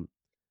 Can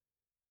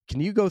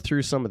you go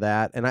through some of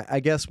that? And I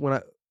guess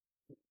when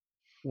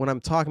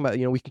I'm talking about,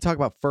 we can talk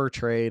about fur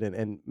trade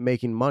and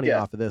making money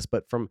off of this,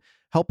 but from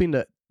helping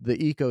the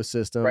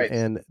ecosystem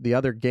and the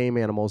other game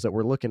animals that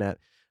we're looking at,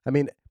 I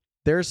mean,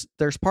 there's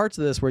parts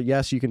of this where,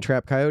 yes, you can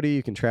trap coyote,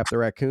 you can trap the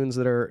raccoons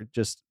that are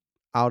just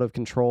out of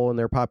control in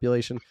their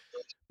population.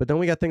 But then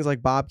we got things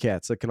like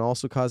bobcats that can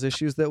also cause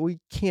issues that we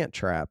can't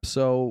trap.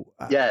 So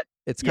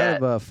it's kind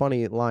of a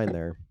funny line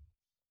there.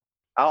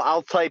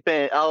 I'll type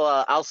in.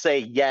 I'll say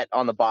yet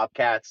on the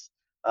bobcats.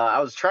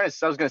 I was going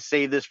to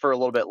save this for a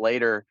little bit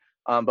later,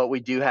 but we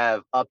do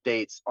have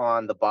updates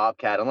on the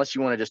bobcat. Unless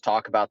you want to just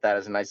talk about that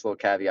as a nice little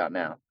caveat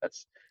now.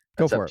 That's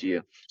up to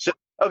you.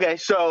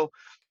 So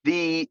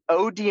the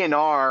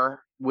ODNR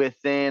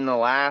within the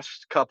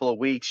last couple of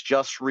weeks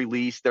just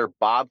released their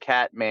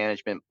bobcat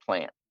management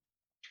plan.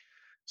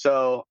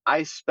 So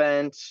I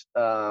spent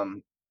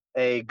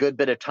a good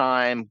bit of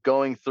time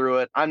going through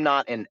it.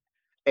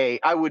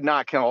 I would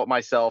not call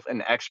myself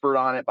an expert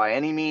on it by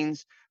any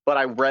means, but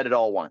I read it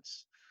all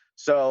once.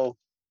 So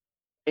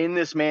in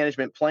this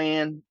management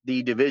plan,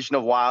 the Division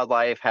of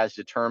Wildlife has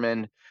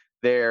determined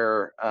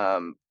their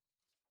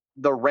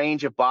the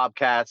range of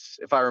bobcats.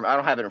 I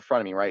don't have it in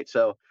front of me, right?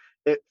 So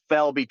it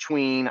fell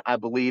between, I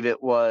believe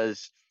it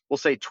was, we'll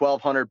say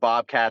 1,200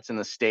 bobcats in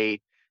the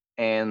state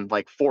and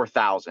like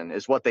 4,000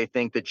 is what they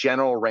think the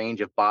general range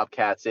of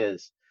bobcats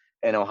is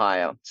in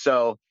Ohio.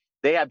 So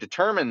they have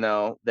determined,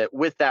 though, that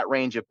with that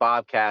range of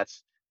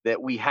bobcats, that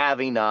we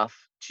have enough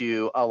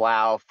to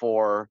allow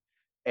for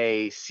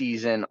a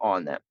season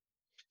on them.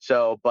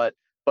 So, but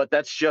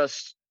that's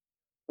just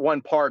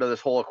one part of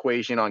this whole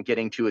equation on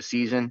getting to a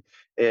season.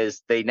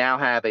 Is they now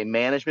have a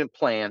management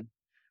plan.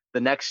 The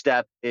next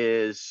step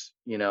is,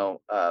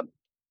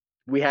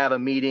 we have a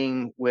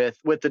meeting with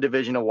the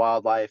Division of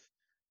Wildlife.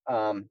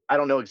 I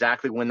don't know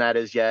exactly when that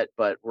is yet,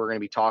 but we're going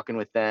to be talking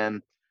with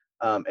them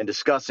and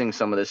discussing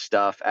some of this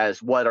stuff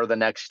as what are the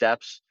next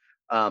steps.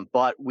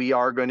 But we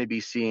are going to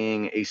be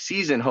seeing a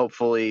season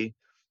hopefully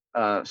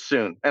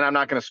soon. And I'm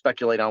not going to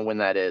speculate on when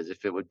that is,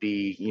 if it would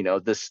be,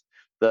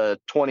 the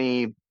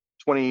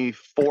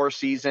 2024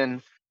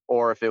 season,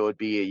 or if it would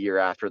be a year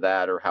after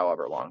that or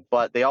however long.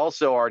 But they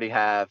also already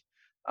have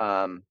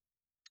 5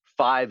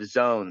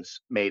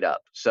 zones made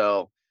up.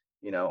 So,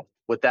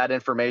 with that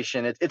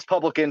information, it's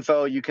public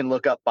info. You can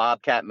look up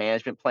Bobcat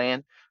Management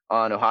Plan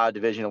on Ohio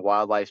Division of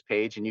Wildlife's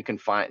page, and you can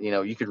find,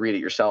 you could read it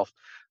yourself.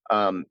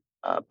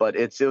 But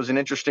it was an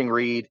interesting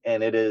read,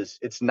 and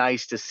it's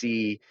nice to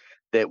see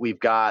that we've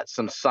got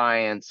some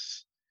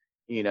science,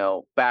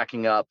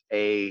 backing up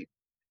an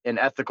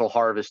ethical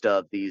harvest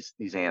of these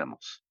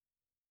animals.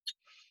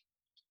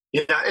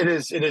 Yeah, it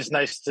is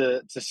nice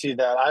to see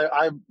that.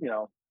 I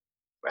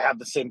have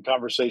the same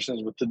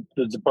conversations with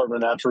the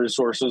Department of Natural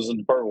Resources and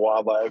Department of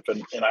Wildlife,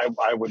 and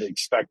I would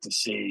expect to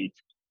see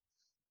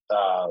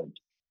a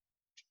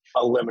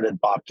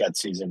limited bobcat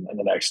season in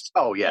the next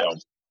 1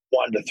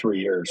 to 3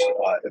 years,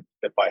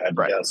 if I had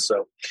to guess.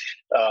 So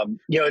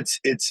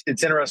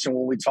it's interesting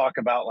when we talk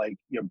about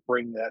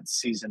bring that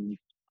season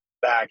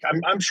back.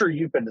 I'm sure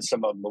you've been to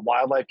some of the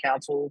Wildlife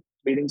Council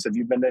meetings. Have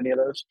you been to any of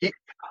those?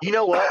 You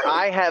know what?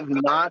 I have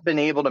not been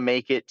able to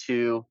make it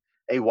to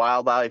a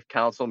Wildlife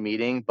Council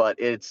meeting, but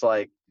it's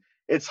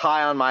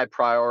high on my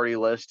priority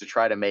list to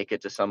try to make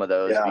it to some of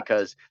those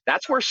because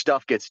that's where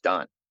stuff gets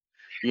done.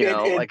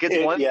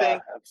 It's one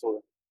thing.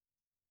 Absolutely.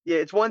 Yeah,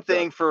 it's one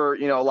thing for,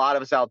 a lot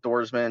of us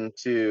outdoorsmen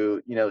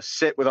to,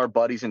 sit with our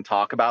buddies and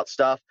talk about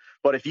stuff.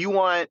 But if you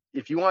want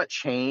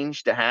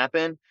change to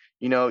happen,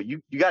 you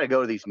got to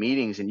go to these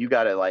meetings and you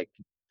got to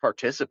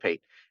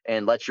participate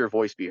and let your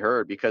voice be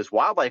heard, because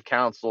Wildlife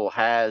Council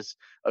has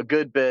a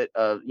good bit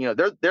of,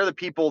 they're the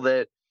people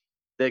that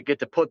get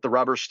to put the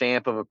rubber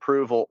stamp of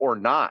approval or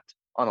not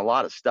on a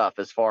lot of stuff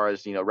as far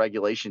as,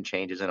 regulation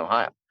changes in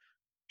Ohio.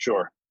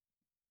 Sure.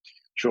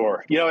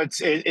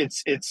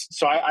 It's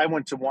so I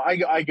went to one.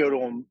 I go to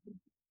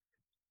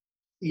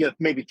them,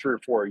 maybe 3 or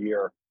 4 a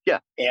year, Yeah.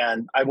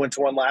 And I went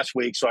to one last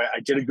week. So I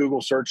did a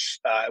Google search.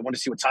 I wanted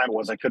to see what time it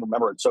was. I couldn't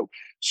remember it. So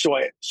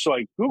I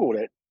Googled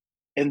it.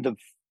 And the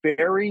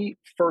very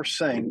first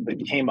thing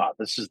that came up,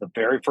 this is the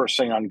very first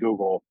thing on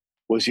Google,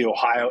 was the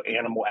Ohio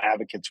Animal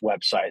Advocates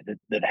website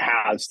that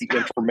has the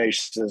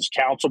information. Says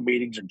council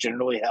meetings are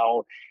generally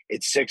held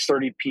at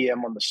 6:30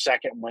 p.m. on the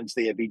second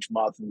Wednesday of each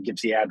month, and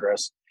gives the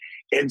address.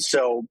 And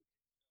so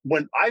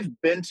when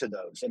I've been to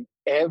those, and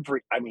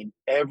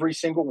every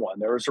single one,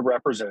 there is a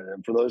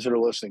representative. For those that are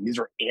listening, these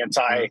are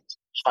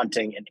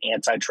anti-hunting and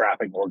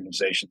anti-trapping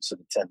organizations that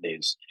attend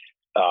these.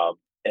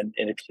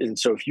 And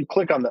so if you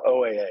click on the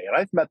OAA, and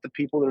I've met the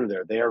people that are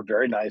there, they are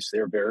very nice, they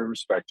are very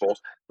respectful,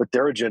 but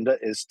their agenda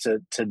is to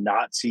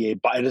not see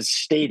it is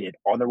stated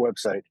on their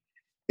website,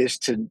 is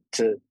to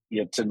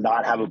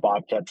not have a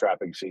bobcat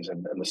trapping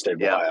season in the state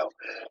of Ohio.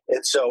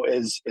 And so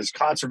as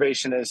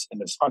conservationists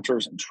and as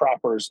hunters and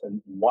trappers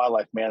and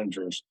wildlife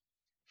managers,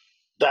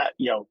 that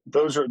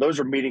those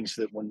are meetings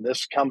that when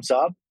this comes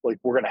up, like,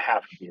 we're going to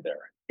have to be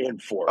there in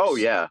force. Oh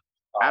yeah,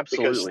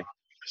 absolutely.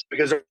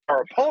 Because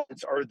our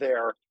opponents are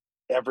there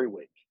every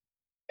week.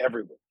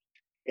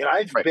 And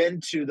I've been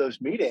to those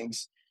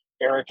meetings,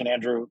 Eric and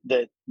Andrew,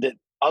 that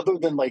other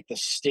than like the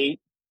state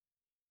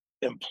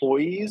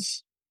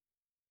employees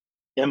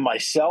and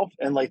myself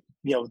and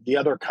the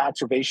other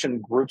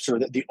conservation groups, are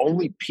the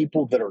only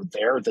people that are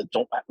there that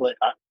don't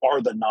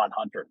are the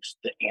non-hunters,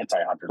 the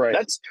anti-hunters. Right.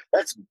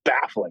 That's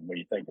baffling when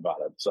you think about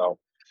it. So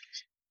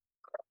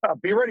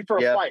be ready for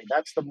a fight.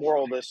 That's the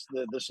moral of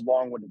this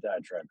long-winded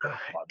diatribe.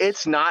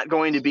 It's not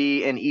going to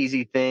be an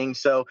easy thing.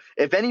 So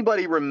if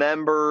anybody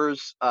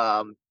remembers,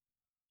 I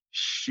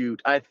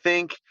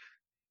think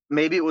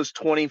maybe it was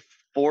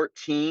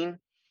 2014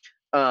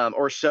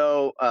 or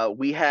so,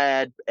 we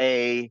had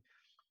a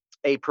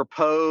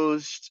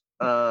proposed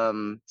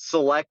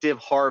selective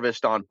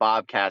harvest on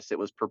bobcats that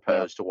was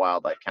proposed to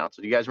Wildlife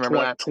Council. Do you guys remember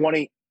that?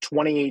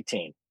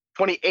 2018.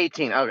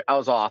 2018. I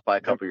was off by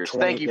a couple years.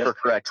 Thank you for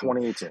correcting.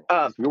 2018.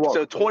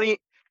 So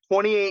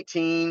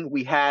 2018,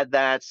 we had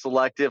that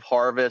selective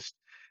harvest,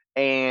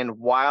 and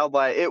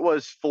wildlife. It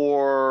was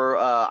for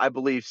I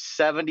believe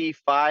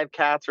 75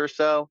 cats or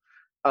so,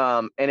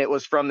 and it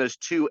was from those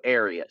two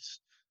areas.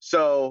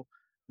 So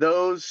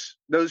those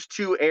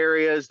two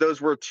areas, those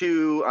were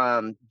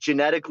two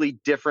genetically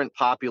different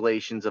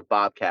populations of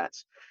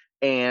bobcats,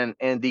 and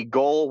the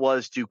goal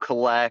was to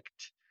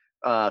collect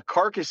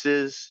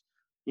carcasses,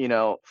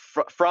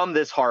 from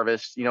this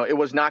harvest. It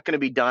was not going to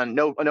be done.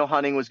 No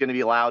hunting was going to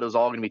be allowed. It was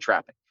all going to be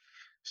trapping.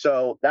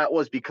 So that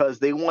was because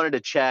they wanted to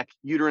check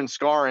uterine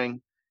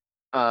scarring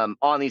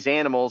on these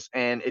animals,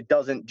 and it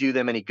doesn't do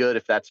them any good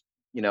if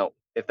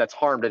that's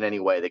harmed in any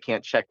way. They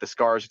can't check the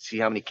scars to see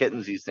how many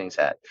kittens these things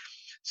had.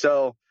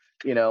 So,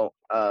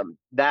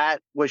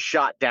 that was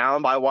shot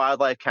down by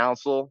Wildlife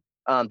Council.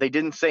 They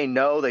didn't say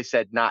no. They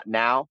said not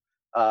now.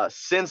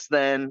 Since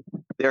then,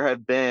 there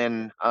have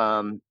been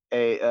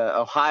a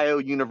Ohio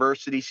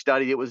University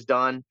study that was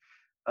done,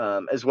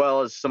 as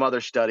well as some other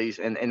studies,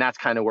 and that's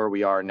kind of where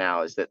we are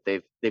now. Is that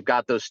they've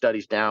got those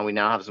studies down. We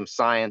now have some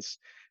science,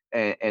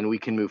 and we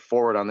can move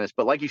forward on this.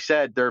 But like you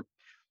said,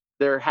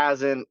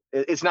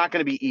 it's not going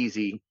to be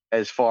easy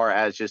as far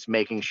as just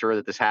making sure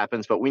that this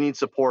happens. But we need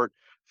support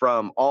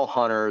from all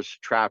hunters,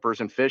 trappers,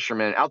 and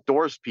fishermen,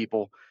 outdoors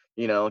people,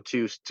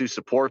 to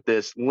support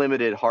this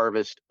limited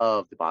harvest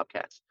of the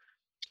bobcats.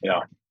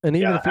 Yeah. And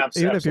even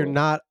if you're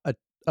not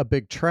a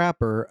big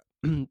trapper,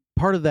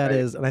 part of that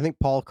is, and I think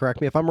Paul, correct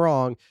me if I'm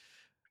wrong,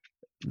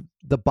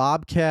 the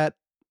bobcat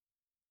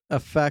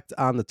effect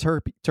on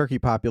the turkey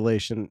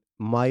population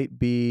might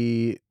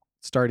be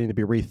starting to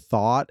be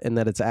rethought, and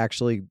that it's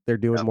actually they're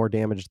doing more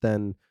damage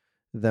than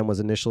was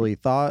initially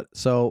thought.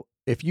 So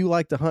if you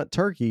like to hunt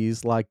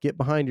turkeys, get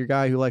behind your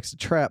guy who likes to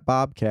trap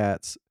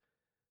bobcats,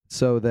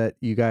 so that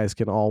you guys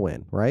can all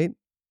win, right?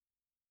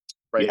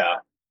 Right. Yeah.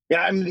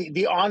 Yeah, I mean,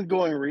 the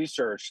ongoing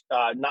research,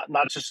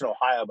 not just in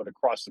Ohio, but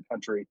across the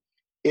country,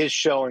 is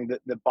showing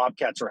that the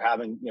bobcats are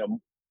having,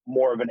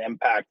 more of an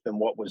impact than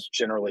what was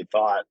generally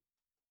thought.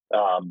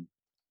 I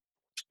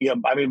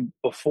mean,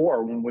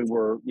 before, when we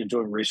were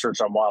doing research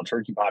on wild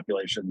turkey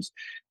populations,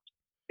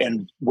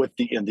 and with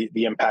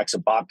the impacts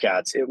of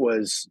bobcats, it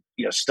was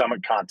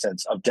stomach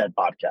contents of dead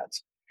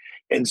bobcats,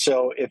 and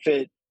so if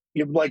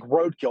like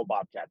roadkill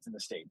bobcats in the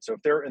state. So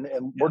if they're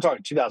and we're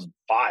talking 2005,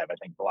 I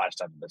think the last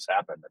time this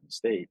happened in the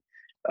state,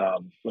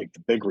 like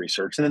the big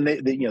research, and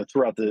then they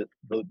throughout the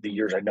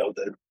years, I know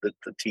that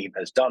the team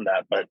has done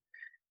that. But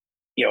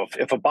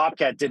if a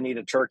bobcat didn't eat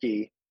a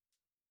turkey,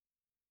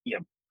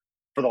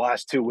 for the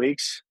last 2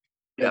 weeks,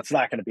 it's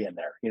not going to be in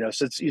there.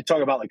 So you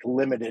talk about like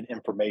limited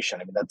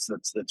information. I mean, that's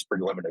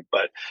pretty limited.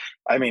 But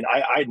I mean,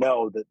 I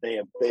know that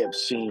they have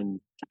seen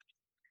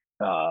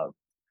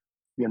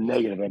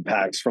negative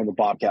impacts from the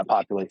bobcat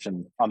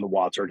population on the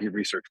wild turkey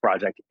research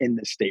project in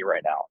the state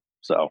right now.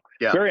 So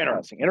very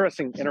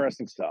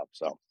interesting stuff.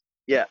 So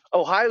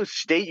Ohio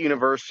State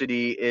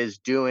University is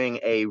doing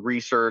a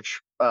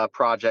research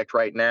project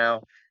right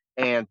now,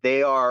 and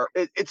they are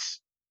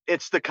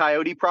it's the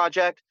Coyote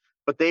Project,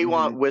 but they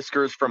want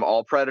whiskers from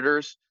all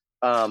predators.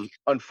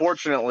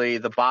 Unfortunately,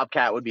 the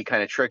bobcat would be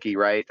kind of tricky,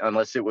 right?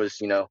 Unless it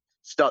was,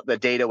 stuff the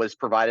data was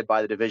provided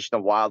by the Division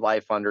of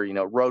Wildlife under,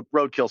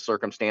 roadkill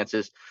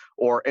circumstances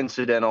or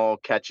incidental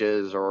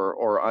catches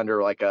or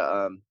under like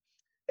a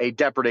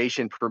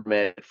depredation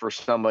permit for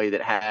somebody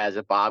that has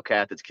a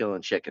bobcat that's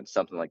killing chickens,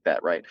 something like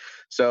that, right?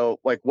 So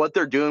like what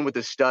they're doing with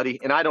this study,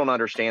 and I don't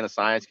understand the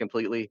science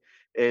completely,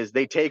 is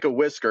they take a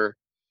whisker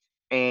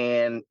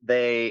and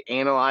they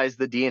analyze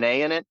the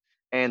DNA in it,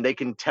 and they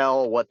can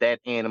tell what that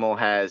animal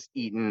has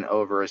eaten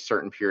over a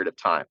certain period of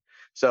time.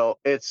 So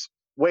it's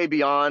way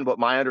beyond what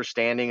my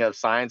understanding of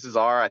sciences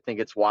are. I think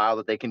it's wild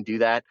that they can do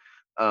that.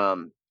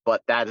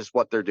 But that is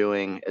what they're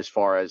doing as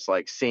far as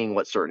like seeing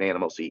what certain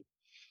animals eat.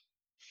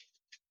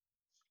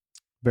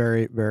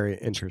 Very, very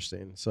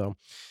interesting. So,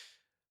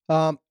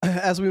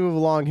 as we move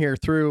along here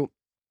through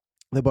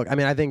the book, I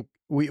mean, I think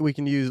we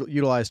can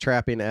utilize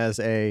trapping as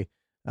a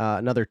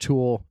another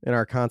tool in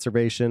our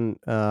conservation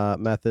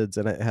methods,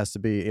 and it has to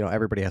be,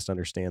 everybody has to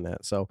understand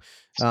that. So,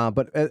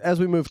 but as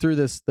we move through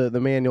this, the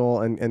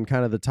manual and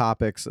kind of the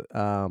topics,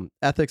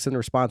 ethics and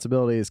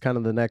responsibility is kind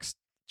of the next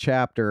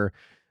chapter.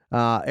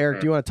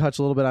 Eric, do you want to touch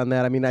a little bit on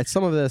that? I mean,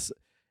 some of this,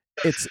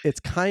 it's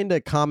kind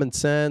of common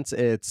sense.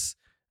 It's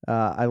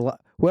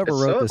whoever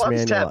wrote this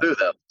manual. Taboo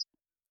though.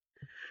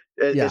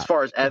 As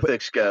far as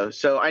ethics go.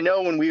 So I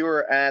know when we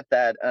were at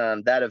that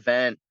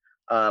event,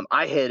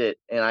 I hit it,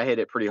 and I hit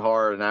it pretty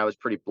hard, and I was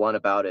pretty blunt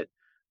about it.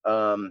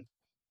 One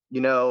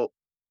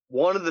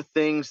of the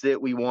things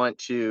that we want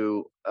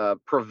to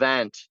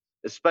prevent,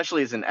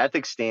 especially as an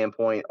ethics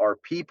standpoint, are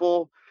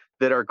people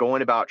that are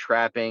going about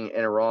trapping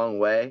in a wrong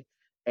way.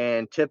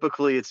 And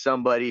typically it's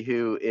somebody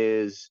who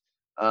is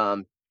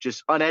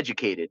just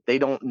uneducated. They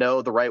don't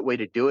know the right way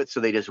to do it, so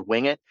they just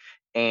wing it,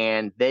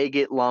 and they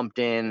get lumped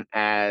in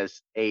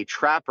as a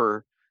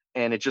trapper,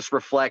 and it just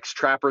reflects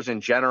trappers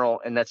in general,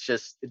 and it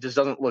just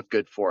doesn't look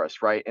good for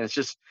us, right? And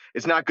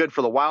it's not good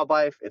for the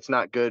wildlife, it's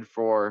not good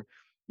for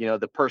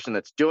the person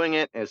that's doing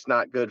it, and it's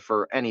not good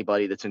for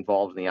anybody that's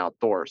involved in the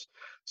outdoors.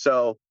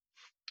 So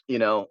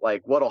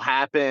like what'll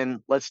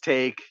happen, let's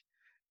take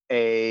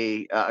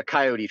a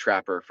coyote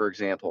trapper, for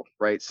example,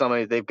 right?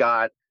 Somebody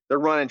they're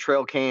running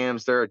trail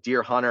cams, they're a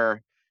deer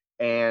hunter,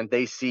 and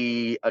they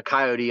see a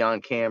coyote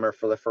on camera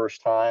for the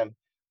first time.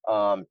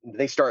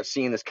 They start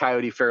seeing this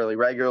coyote fairly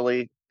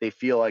regularly. They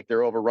feel like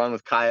they're overrun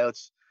with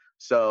coyotes,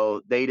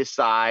 so they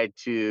decide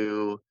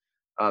to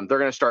they're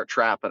going to start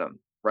trapping them,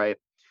 right?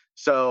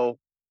 So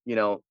they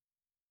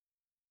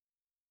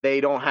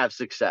don't have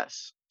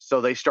success,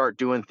 so they start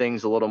doing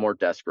things a little more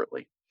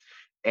desperately,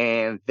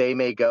 and they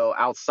may go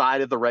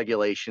outside of the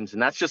regulations,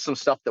 and that's just some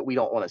stuff that we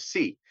don't want to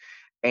see.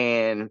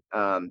 And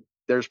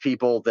there's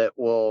people that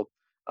will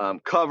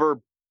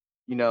cover,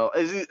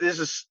 this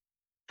is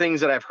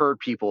things that I've heard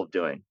people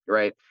doing,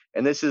 right?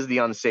 And this is the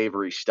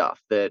unsavory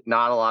stuff that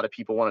not a lot of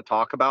people want to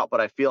talk about,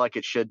 but I feel like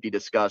it should be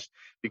discussed,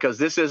 because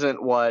this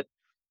isn't what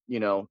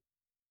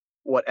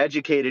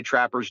educated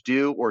trappers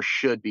do or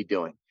should be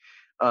doing.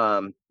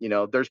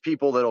 There's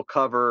people that'll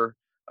cover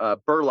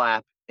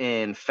burlap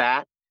in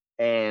fat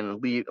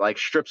and leave like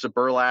strips of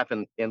burlap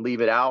and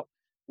leave it out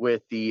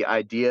with the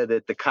idea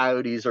that the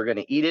coyotes are going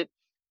to eat it,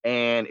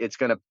 and it's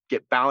going to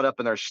get bound up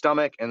in their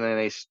stomach, and then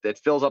it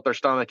fills up their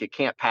stomach, it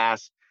can't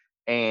pass,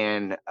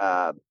 and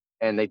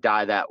they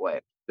die that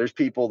way. There's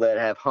people that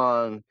have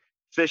hung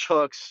fish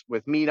hooks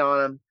with meat on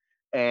them,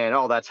 and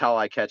that's how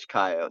I catch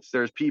coyotes.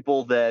 There's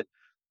people that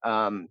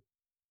in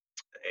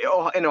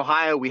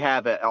Ohio, we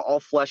have all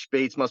flesh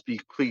baits must be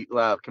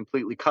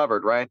completely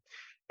covered, right?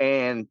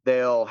 And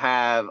they'll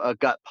have a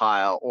gut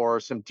pile or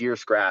some deer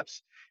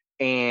scraps,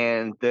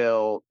 and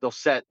they'll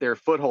set their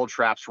foothold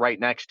traps right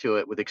next to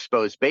it with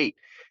exposed bait.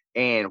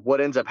 And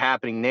what ends up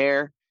happening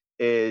there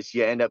is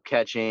you end up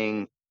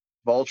catching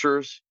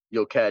vultures,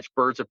 you'll catch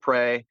birds of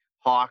prey,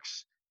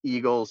 hawks,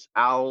 eagles,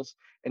 owls,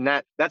 and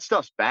that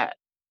stuff's bad.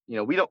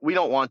 We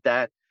don't want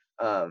that.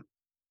 And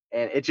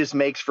it just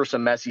makes for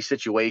some messy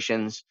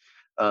situations.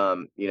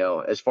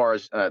 As far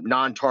as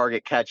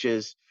non-target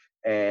catches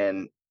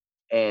and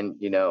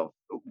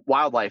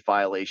wildlife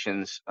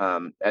violations,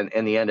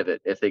 and the end of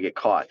it if they get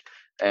caught.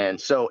 And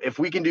so if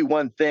we can do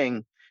one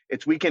thing,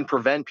 it's we can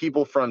prevent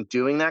people from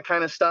doing that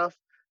kind of stuff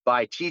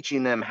by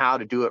teaching them how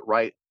to do it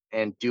right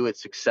and do it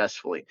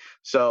successfully.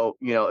 So,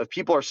 if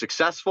people are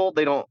successful,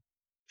 they don't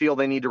feel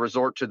they need to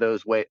resort to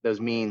those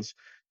means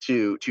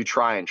to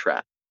try and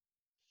trap.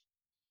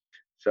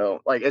 So,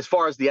 like, as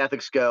far as the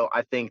ethics go,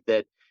 I think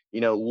that,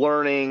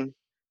 learning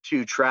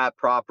to trap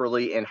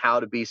properly and how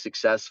to be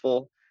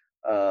successful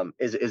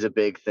is a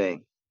big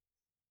thing.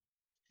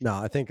 No,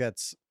 I think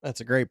that's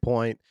a great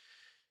point.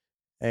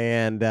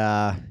 And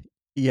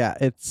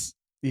it's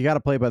you got to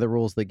play by the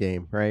rules of the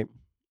game, right?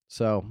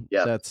 So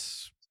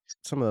that's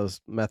some of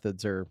those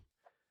methods are,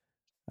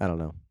 I don't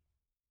know.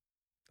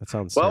 That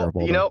sounds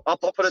terrible. I'll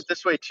put it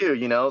this way too.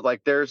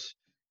 Like there's,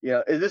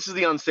 this is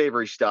the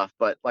unsavory stuff,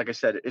 but like I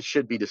said, it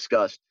should be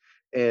discussed.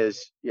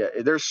 There's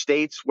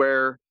states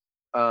where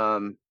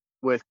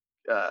with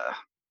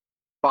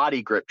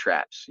body grip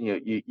traps,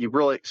 you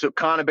really, so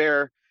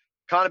conibear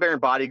conibear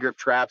and body grip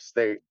traps,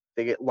 they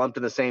get lumped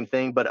in the same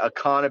thing, but a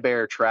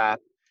conibear trap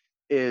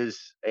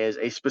is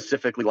a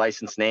specifically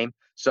licensed name.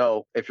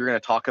 So if you're going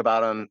to talk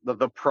about them,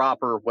 the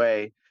proper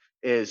way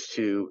is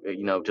to,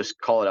 just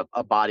call it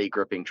a body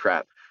gripping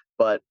trap.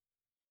 But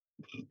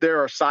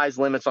there are size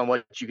limits on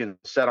what you can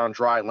set on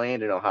dry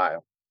land in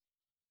Ohio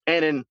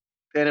and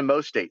in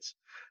most states.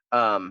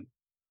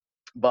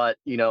 But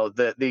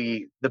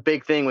the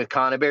big thing with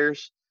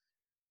conibears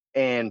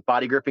and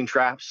body gripping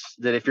traps,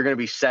 that if you're going to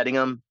be setting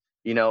them,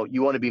 you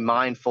want to be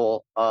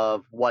mindful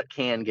of what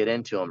can get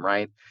into them,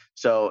 right?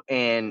 So,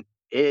 and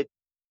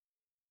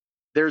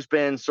there's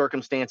been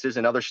circumstances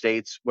in other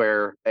states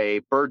where a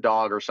bird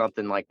dog or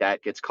something like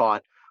that gets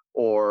caught,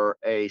 or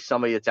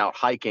somebody that's out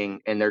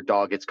hiking and their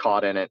dog gets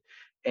caught in it,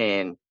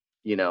 and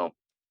and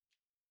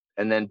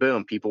then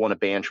boom, people want to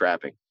ban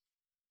trapping.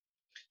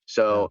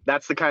 So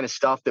that's the kind of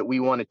stuff that we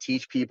want to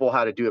teach people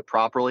how to do it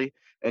properly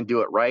and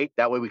do it right.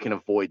 That way we can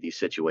avoid these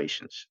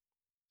situations.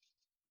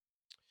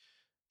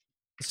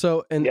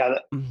 So, and go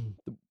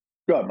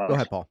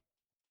ahead, Paul.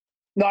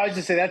 No, I was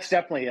just saying that's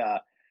definitely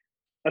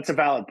that's a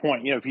valid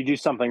point. If you do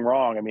something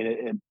wrong, I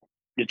mean,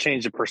 it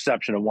changes the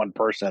perception of one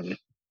person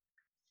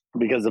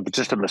because of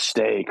just a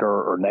mistake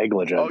or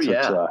negligence. Oh,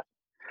 yeah.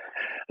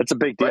 It's a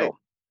big deal.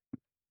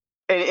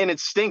 Right. And it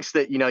stinks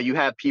that, you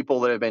have people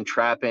that have been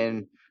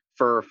trapping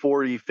for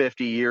 40,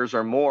 50 years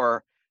or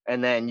more,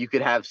 and then you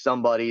could have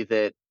somebody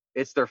that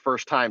it's their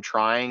first time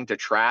trying to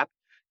trap,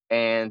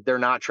 and they're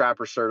not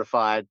trapper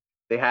certified.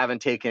 They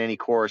haven't taken any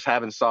course,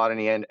 haven't sought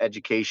any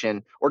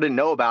education, or didn't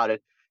know about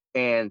it.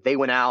 And they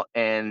went out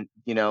and,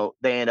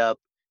 they end up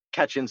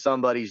catching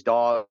somebody's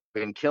dog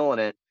and killing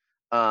it.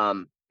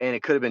 And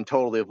it could have been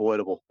totally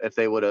avoidable if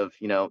they would have,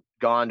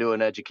 gone to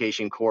an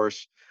education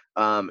course,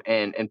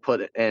 and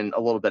put in a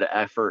little bit of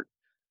effort.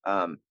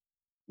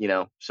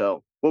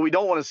 So what we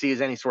don't want to see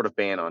is any sort of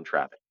ban on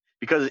trapping,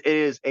 because it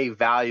is a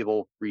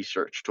valuable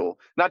research tool,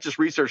 not just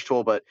research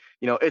tool, but,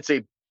 it's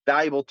a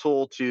valuable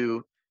tool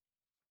to,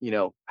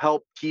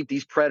 help keep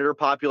these predator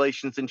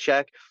populations in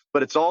check,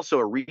 but it's also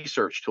a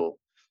research tool.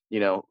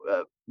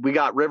 We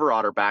got river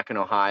otter back in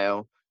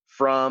Ohio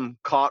from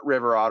caught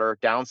river otter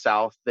down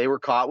south. They were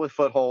caught with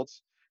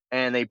footholds,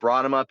 and they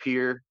brought them up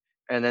here,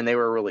 and then they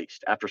were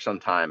released after some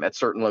time at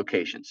certain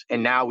locations.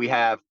 And now we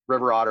have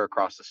river otter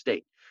across the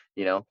state.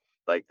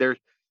 Like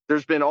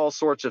there's been all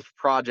sorts of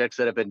projects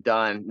that have been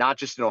done, not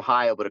just in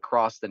Ohio, but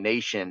across the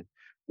nation,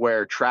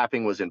 where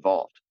trapping was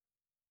involved.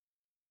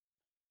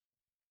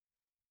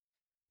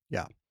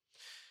 Yeah.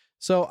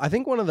 So I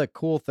think one of the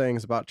cool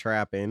things about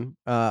trapping,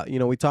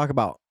 we talk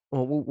about,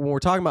 when we're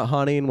talking about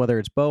hunting, whether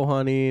it's bow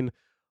hunting,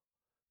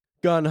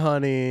 gun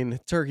hunting,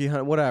 turkey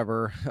hunt,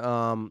 whatever,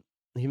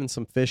 even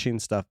some fishing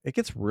stuff, it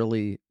gets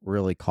really,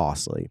 really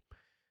costly.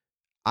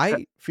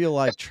 I feel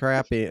like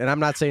trapping, and I'm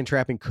not saying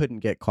trapping couldn't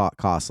get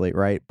costly,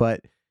 right?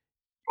 But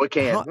it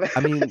can. I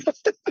mean,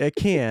 it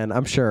can,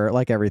 I'm sure,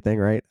 like everything,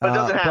 right? But it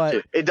doesn't have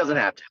to. It doesn't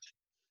have to.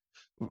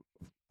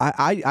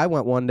 I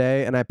went one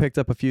day and I picked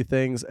up a few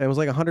things, and it was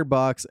like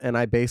 $100, and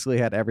I basically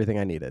had everything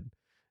I needed.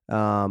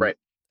 Right.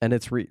 And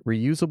it's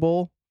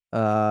reusable.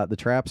 The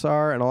traps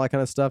are, and all that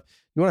kind of stuff.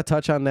 You want to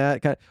touch on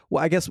that?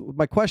 Well, I guess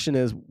my question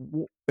is,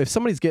 if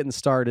somebody's getting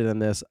started in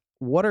this,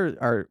 what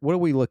are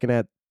we looking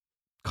at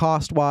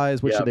cost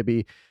wise? What should they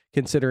be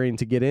considering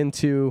to get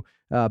into?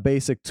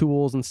 Basic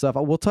tools and stuff.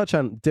 We'll touch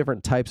on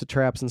different types of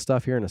traps and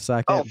stuff here in a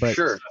second. Oh, but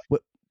sure.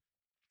 What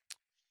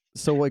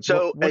do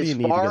you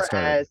need to get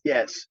started?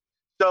 Yes.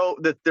 So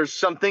there's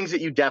some things that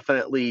you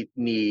definitely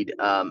need,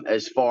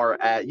 as far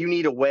as you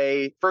need a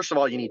way. First of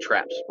all, you need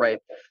traps, right?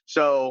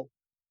 So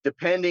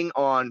depending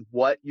on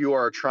what you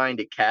are trying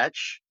to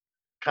catch,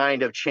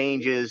 kind of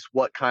changes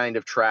what kind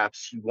of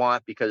traps you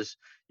want, because,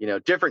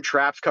 different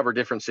traps cover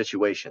different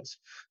situations.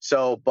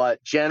 So,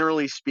 but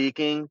generally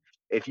speaking,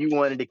 if you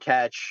wanted to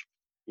catch,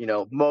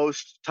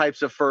 most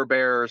types of fur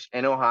bearers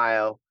in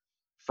Ohio,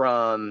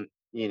 from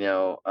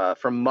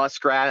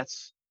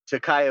muskrats to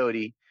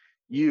coyote,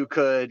 you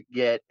could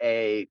get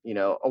a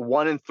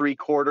 1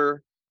 3/4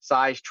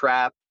 size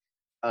trap.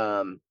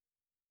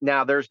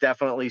 Now there's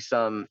definitely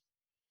some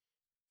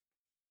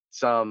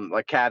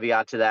like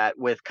caveat to that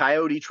with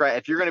coyote trap.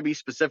 If you're going to be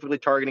specifically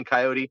targeting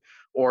coyote,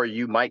 or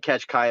you might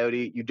catch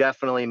coyote, you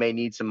definitely may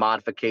need some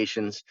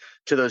modifications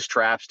to those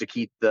traps to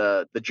keep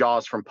the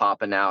jaws from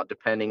popping out,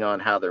 depending on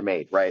how they're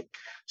made. Right.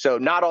 So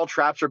not all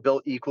traps are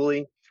built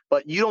equally,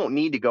 but you don't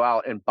need to go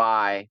out and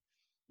buy,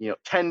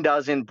 10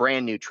 dozen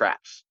brand new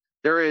traps.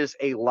 There is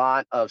a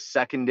lot of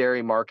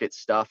secondary market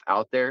stuff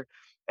out there,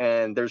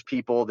 and there's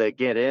people that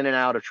get in and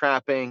out of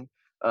trapping.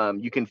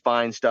 You can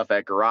find stuff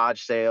at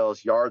garage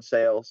sales, yard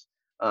sales.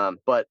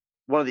 But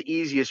one of the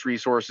easiest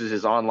resources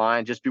is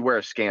online. Just beware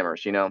of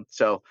scammers,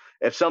 So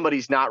if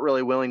somebody's not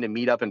really willing to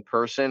meet up in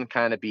person,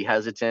 kind of be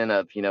hesitant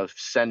of,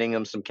 sending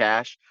them some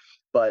cash.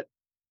 But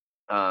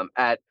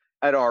at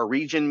our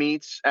region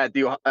meets at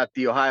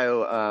the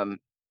Ohio,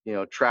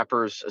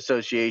 Trappers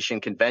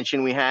Association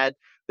convention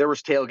there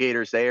was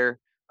tailgaters there.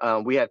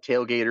 We have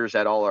tailgaters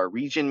at all our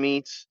region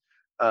meets.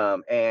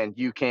 And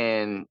you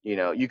can,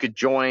 you could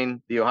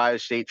join the Ohio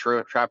State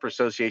Trapper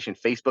Association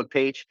Facebook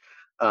page.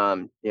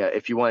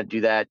 If you want to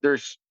do that,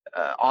 there's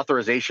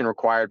authorization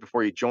required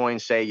before you join.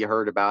 Say you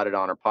heard about it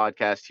on our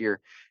podcast here,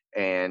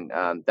 and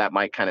that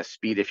might kind of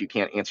speed if you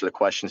can't answer the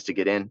questions to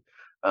get in.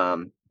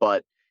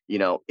 But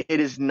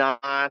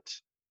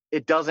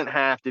it doesn't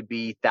have to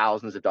be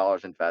thousands of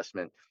dollars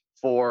investment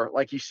for,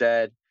 like you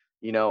said,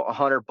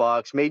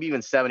 $100, maybe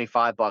even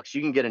 $75.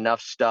 You can get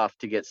enough stuff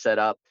to get set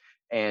up,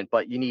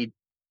 but you need,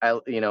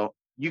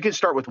 you can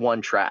start with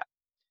one trap,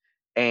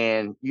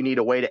 and you need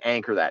a way to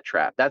anchor that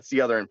trap. That's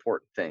the other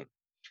important thing.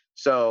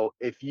 So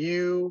if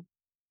you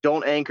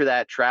don't anchor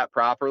that trap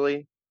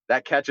properly,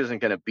 that catch isn't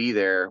going to be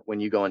there when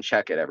you go and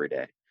check it every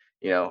day.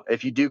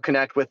 If you do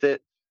connect with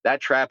it, that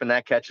trap and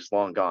that catch is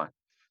long gone.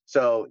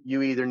 So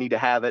you either need to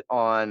have it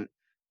on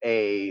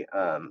an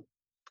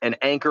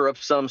anchor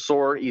of some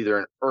sort, either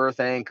an earth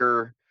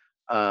anchor,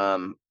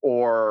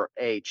 or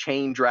a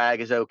chain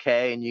drag is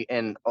okay.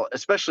 And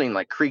especially in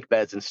like creek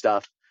beds and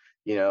stuff,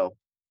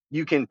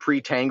 you can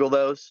pre-tangle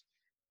those,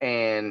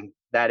 and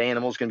that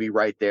animal's going to be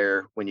right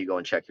there when you go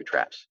and check your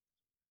traps.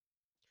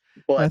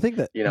 But I think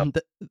that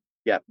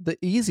the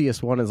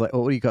easiest one is like,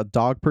 what do you call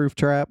dog-proof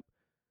trap,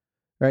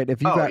 right?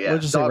 If you've got,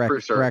 let's just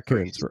say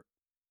raccoons,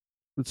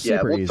 it's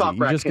super easy.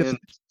 You just get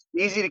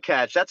easy to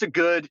catch. That's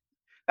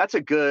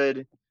a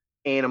good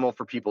animal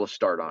for people to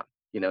start on.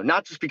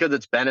 Not just because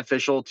it's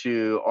beneficial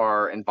to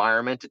our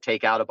environment to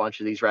take out a bunch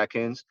of these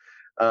raccoons,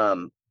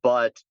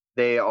 but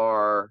they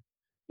are,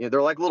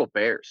 they're like little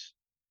bears.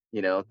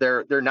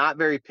 They're not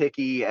very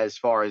picky as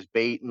far as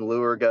bait and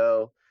lure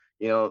go.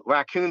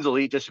 Raccoons will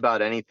eat just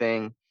about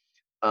anything.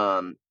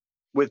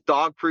 With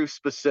dog proof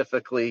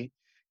specifically,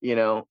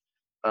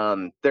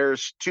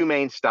 there's two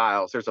main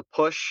styles. There's a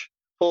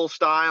push-pull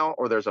style,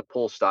 or there's a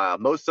pull style.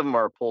 Most of them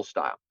are a pull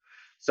style.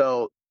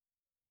 So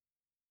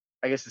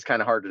I guess it's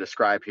kind of hard to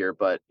describe here,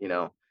 but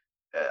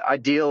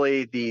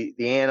ideally the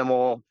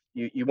animal,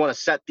 you want to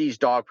set these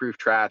dog proof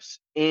traps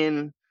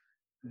in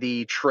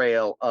the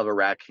trail of a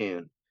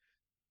raccoon.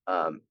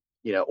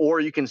 Or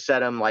you can set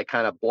them like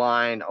kind of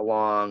blind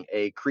along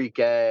a creek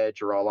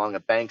edge or along a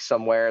bank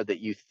somewhere that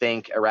you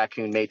think a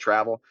raccoon may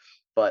travel.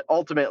 But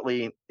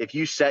ultimately, if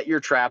you set your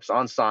traps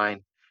on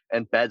sign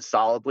and bed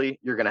solidly,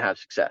 you're going to have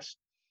success.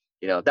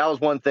 That was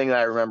one thing that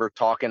I remember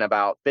talking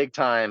about big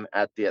time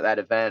at that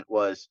event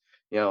was,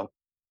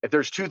 if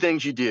there's two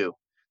things you do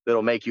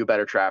that'll make you a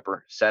better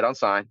trapper: set on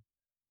sign,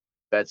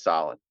 bed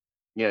solid.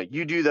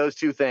 You do those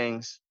two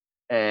things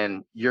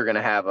and you're going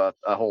to have a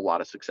whole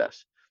lot of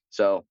success.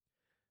 So,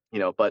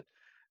 but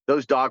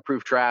those dog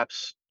proof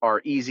traps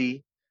are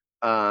easy.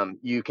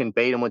 You can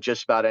bait them with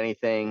just about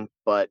anything,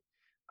 but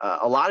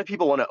a lot of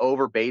people want to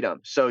over bait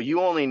them. So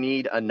you only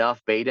need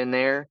enough bait in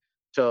there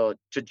to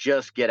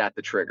just get at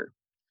the trigger.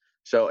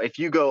 So if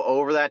you go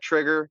over that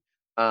trigger,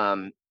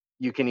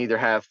 you can either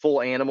have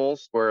full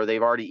animals where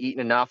they've already eaten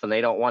enough and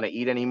they don't want to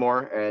eat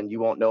anymore, and you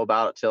won't know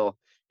about it till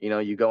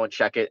you go and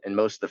check it and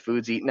most of the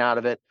food's eaten out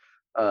of it.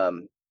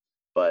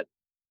 But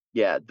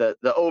yeah,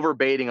 the over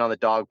baiting on the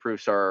dog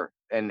proofs are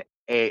an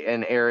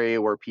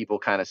area where people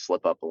kind of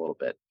slip up a little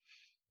bit.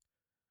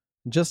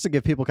 Just to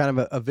give people kind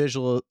of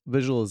a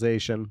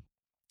visualization,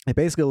 it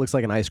basically looks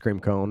like an ice cream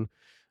cone,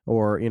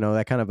 or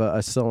that kind of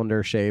a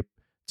cylinder shape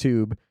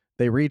tube.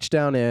 They reach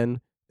down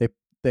in,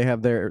 they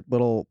have their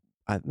little,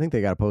 I think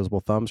they got opposable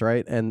thumbs,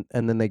 right? And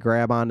then they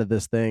grab onto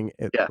this thing,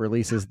 it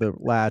releases the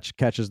latch,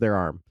 catches their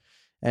arm,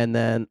 and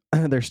then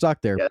they're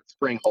stuck there. Yeah,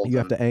 spring holds you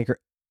have to anchor.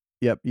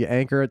 Yep, you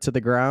anchor it to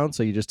the ground.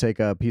 So you just take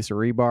a piece of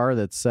rebar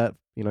that's set,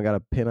 got a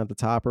pin at the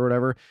top or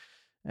whatever,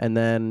 and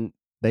then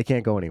they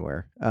can't go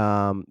anywhere.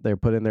 They're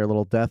put in their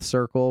little death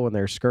circle when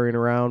they're scurrying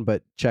around,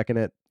 but checking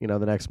it, the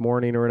next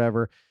morning or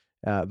whatever.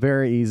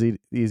 Very easy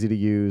to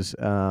use.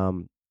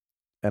 And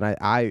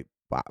I,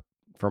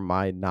 from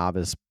my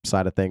novice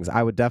side of things,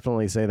 I would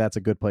definitely say that's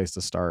a good place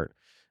to start.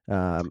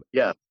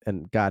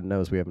 And God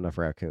knows we have enough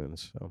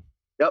raccoons. So.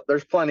 Yep,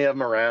 there's plenty of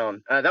them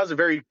around. That was a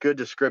very good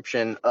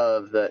description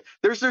of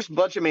there's a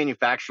bunch of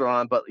manufacturer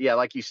on, but yeah,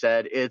 like you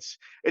said, it's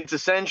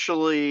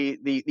essentially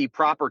the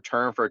proper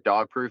term for a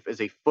dog proof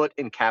is a foot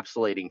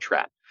encapsulating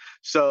trap.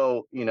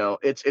 So,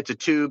 it's a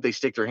tube, they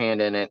stick their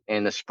hand in it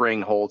and the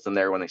spring holds them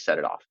there when they set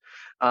it off.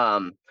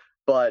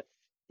 But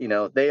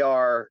they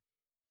are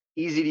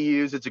easy to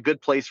use. It's a good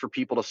place for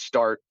people to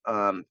start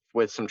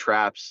with some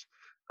traps.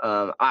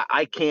 I'm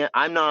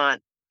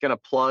not going to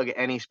plug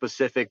any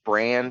specific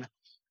brand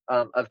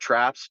of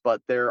traps,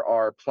 but there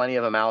are plenty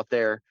of them out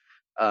there,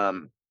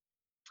 and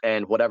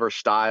whatever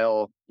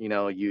style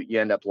you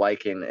end up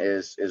liking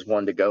is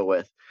one to go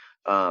with.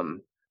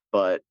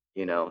 But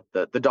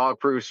the dog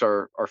proofs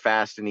are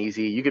fast and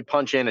easy. You could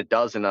punch in a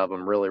dozen of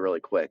them really,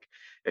 really quick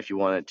if you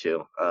wanted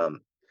to.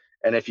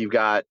 And if you've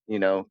got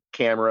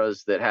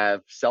cameras that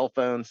have cell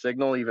phone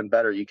signal, even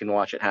better, you can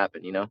watch it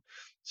happen.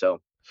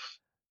 So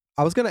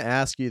I was going to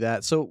ask you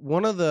that. So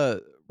one of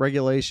the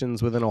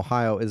regulations within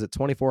Ohio is it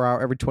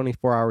every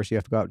 24 hours you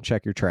have to go out and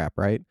check your trap,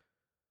 right?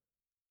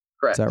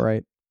 Correct. Is that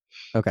right?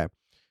 Okay.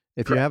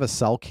 If you have a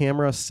cell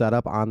camera set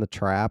up on the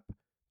trap,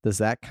 does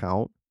that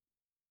count?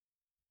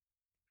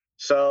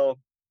 So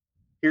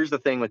here's the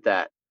thing with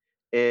that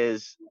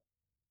is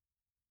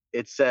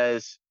it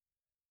says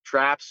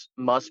traps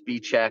must be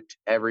checked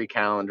every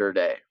calendar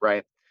day,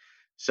 right?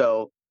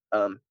 So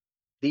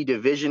the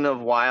Division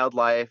of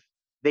Wildlife,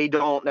 they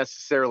don't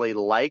necessarily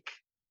like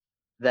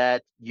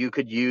that you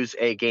could use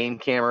a game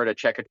camera to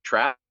check a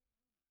trap,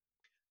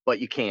 but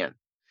you can.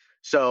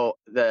 So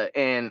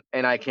and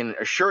I can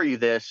assure you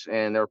this,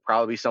 and there'll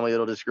probably be somebody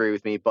that'll disagree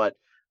with me, but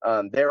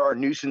there are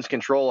nuisance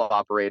control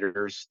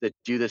operators that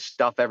do this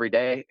stuff every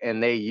day,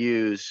 and they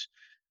use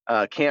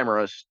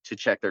cameras to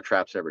check their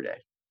traps every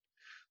day.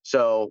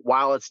 So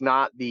while it's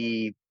not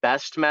the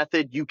best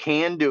method, you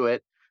can do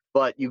it,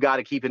 but you got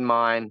to keep in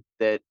mind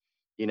that,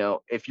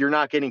 if you're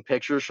not getting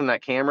pictures from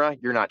that camera,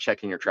 you're not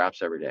checking your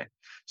traps every day.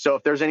 So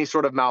if there's any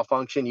sort of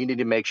malfunction, you need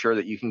to make sure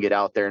that you can get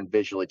out there and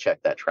visually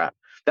check that trap.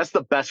 That's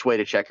the best way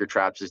to check your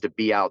traps, is to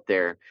be out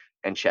there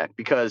and check,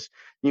 because,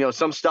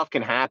 some stuff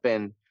can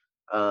happen,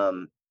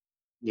 that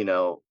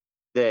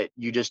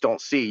you just don't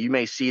see. You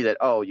may see that,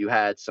 oh, you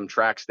had some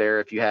tracks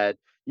there. If you had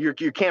your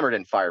camera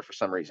didn't fire for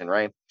some reason,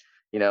 right?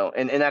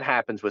 And that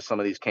happens with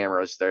some of these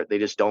cameras. They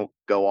just don't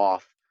go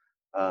off.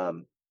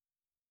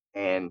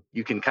 And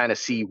you can kind of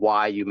see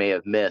why you may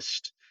have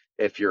missed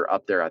if you're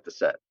up there at the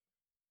set.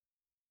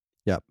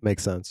 Yeah,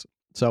 makes sense.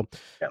 So,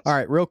 yes. All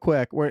right, real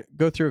quick, we're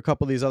go through a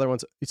couple of these other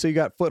ones. So you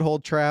got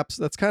foothold traps.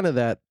 That's kind of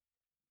that,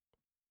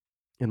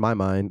 in my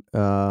mind,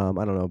 I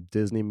don't know,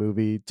 Disney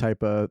movie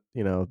type of,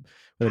 when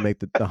they make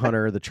the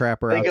hunter, the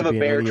trapper Think out of to be a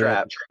bear an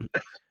idiot.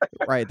 trap.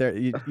 Right there,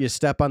 you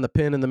step on the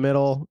pin in the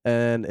middle,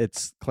 and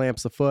it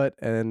clamps the foot,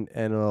 and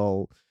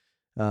it'll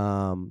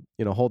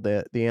hold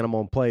the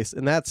animal in place.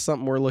 And that's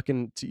something we're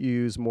looking to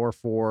use more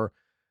for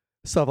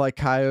stuff like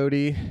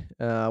coyote.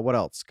 What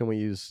else can we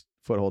use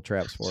foothold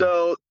traps for?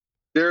 So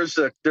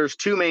there's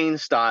two main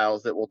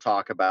styles that we'll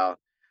talk about.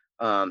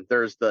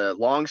 There's the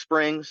long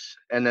springs,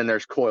 and then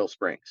there's coil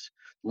springs.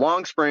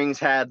 Long springs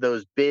had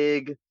those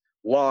big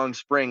long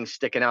springs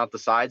sticking out the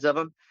sides of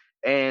them,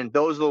 and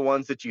those are the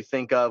ones that you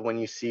think of when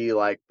you see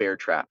like bear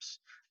traps.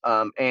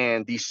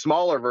 And the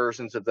smaller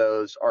versions of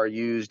those are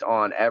used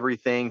on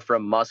everything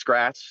from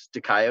muskrats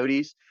to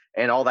coyotes,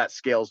 and all that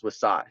scales with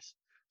size.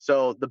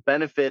 So the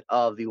benefit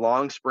of the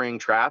long spring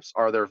traps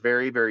are they're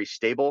very, very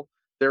stable.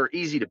 They're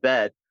easy to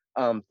bed,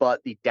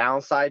 but the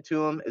downside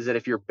to them is that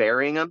if you're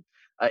burying them,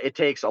 it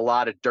takes a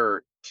lot of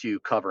dirt to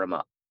cover them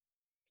up.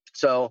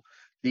 So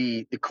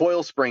the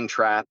coil spring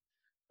trap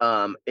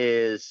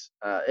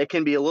it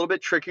can be a little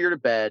bit trickier to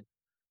bed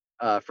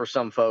for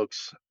some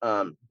folks,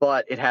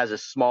 but it has a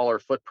smaller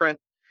footprint.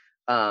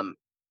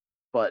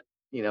 But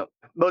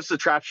most of the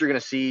traps you're going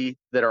to see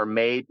that are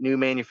made new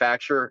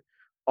manufacturer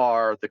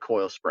are the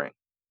coil spring.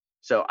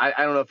 So I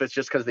don't know if it's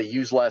just because they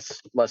use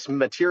less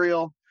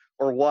material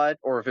or what,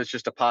 or if it's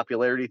just a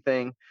popularity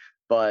thing.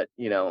 But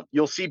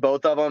you'll see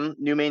both of them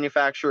new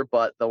manufacturer,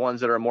 but the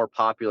ones that are more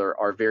popular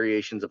are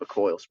variations of a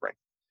coil spring.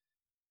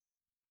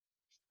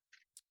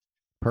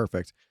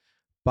 Perfect.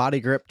 Body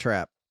grip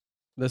trap.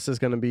 This is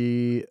going to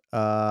be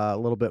a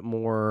little bit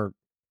more,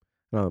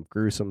 I don't know if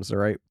gruesome's the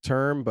right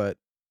term, but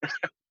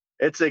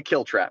it's a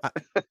kill trap.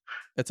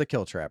 It's a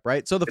kill trap,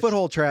 right? So the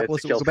foothold trap,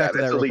 let's go back to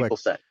that real quick.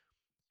 Set.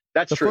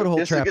 That's true.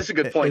 This is a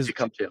good point to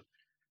come to.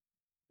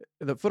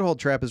 The foothold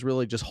trap is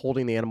really just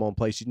holding the animal in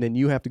place, and then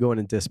you have to go in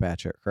and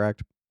dispatch it,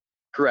 correct?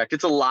 Correct.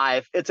 It's a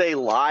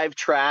live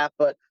trap.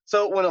 But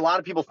so when a lot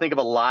of people think of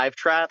a live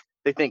trap,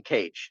 they think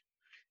cage.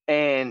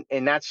 And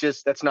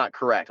that's not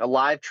correct. A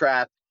live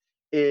trap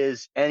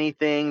is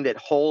anything that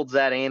holds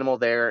that animal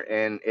there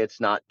and it's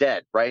not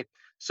dead, right?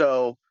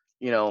 So,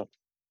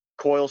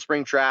 coil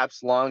spring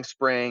traps, long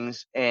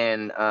springs,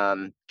 and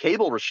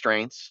cable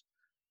restraints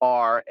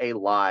are a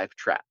live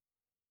trap.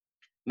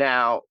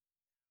 Now,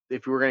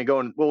 if we were going to go,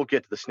 and we'll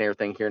get to the snare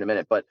thing here in a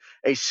minute, but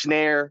a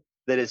snare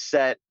that is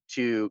set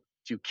to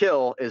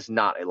kill is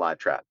not a live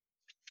trap.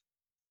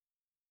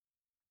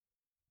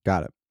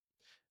 Got it.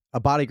 A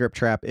body grip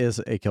trap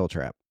is a kill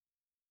trap.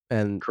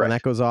 And when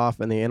that goes off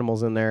and the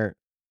animal's in there,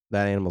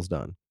 that animal's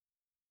done.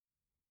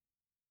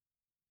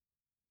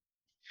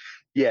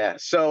 Yeah.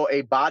 So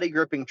a body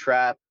gripping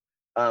trap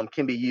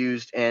can be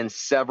used in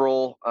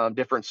several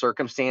different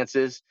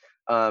circumstances.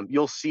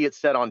 You'll see it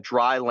set on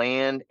dry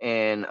land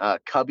and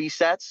cubby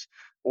sets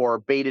or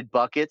baited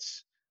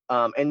buckets.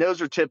 And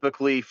those are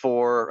typically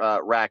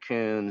for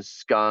raccoons,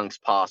 skunks,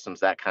 possums,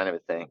 that kind of a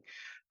thing.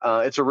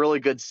 It's a really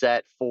good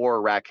set for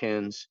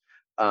raccoons.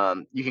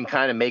 You can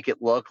kind of make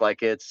it look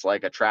like it's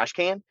like a trash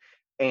can,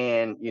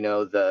 and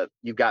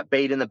you've got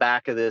bait in the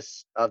back of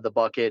the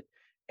bucket,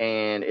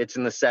 and it's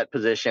in the set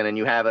position, and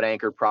you have it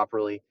anchored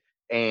properly.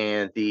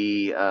 And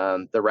the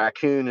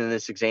raccoon in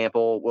this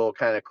example will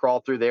kind of crawl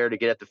through there to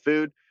get at the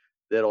food.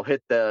 It'll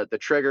hit the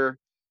trigger.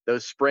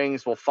 Those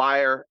springs will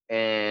fire,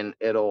 and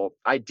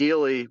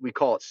ideally, we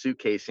call it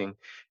suitcasing,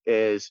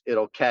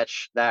 it'll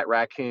catch that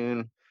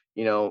raccoon,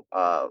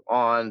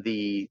 on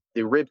the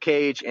rib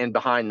cage and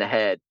behind the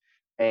head,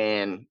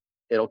 and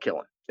it'll kill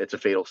him. It's a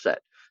fatal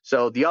set.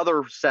 So the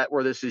other set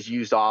where this is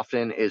used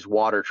often is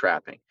water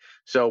trapping.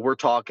 So we're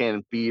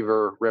talking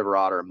beaver, river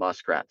otter,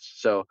 muskrats.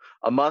 So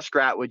a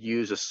muskrat would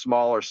use a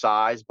smaller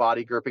size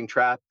body gripping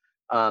trap,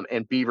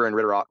 and beaver and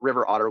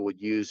river otter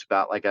would use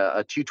about like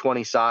a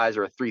 220 size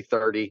or a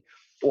 330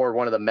 or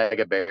one of the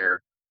mega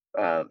bear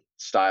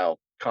style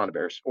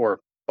conibears or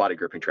body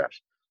gripping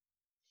traps.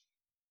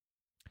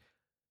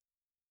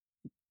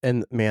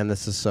 And man,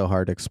 this is so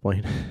hard to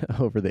explain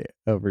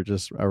over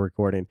just a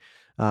recording.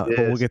 But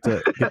we'll get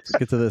to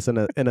this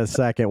in a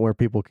second, where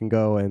people can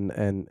go and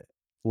learn.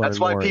 That's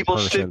why people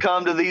should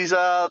come to these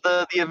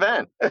the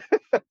event.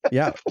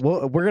 Yeah,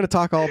 well, we're going to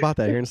talk all about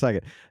that here in a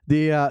second.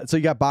 So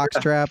you got box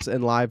traps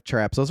and live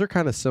traps. Those are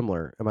kind of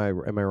similar. Am I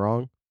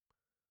wrong?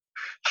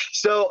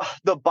 So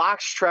the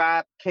box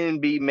trap can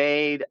be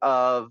made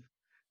of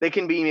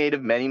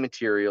many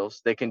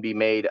materials. They can be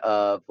made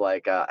of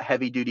like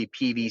heavy duty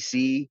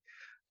PVC.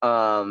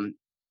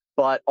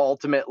 But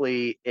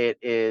ultimately they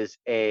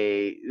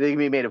can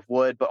be made of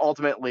wood, but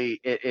ultimately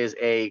it is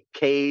a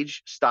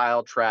cage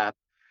style trap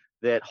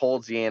that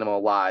holds the animal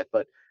alive.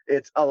 But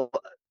the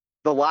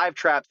live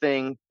trap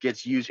thing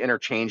gets used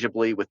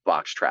interchangeably with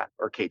box trap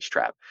or cage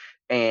trap.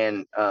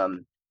 And,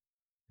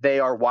 they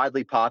are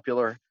widely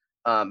popular.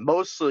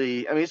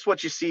 Mostly, I mean, it's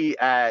what you see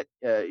at,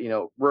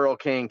 Rural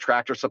King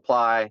Tractor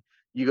Supply.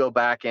 You go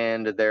back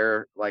into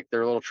their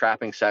little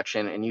trapping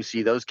section, and you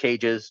see those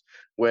cages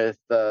with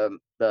the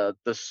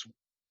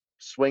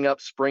swing up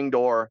spring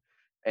door,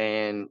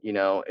 and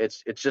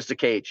it's just a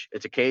cage.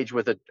 It's a cage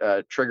with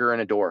a trigger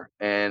and a door,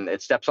 and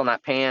it steps on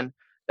that pan.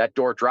 That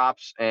door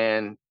drops,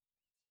 and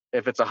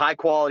if it's a high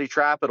quality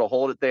trap, it'll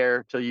hold it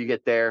there till you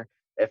get there.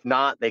 If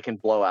not, they can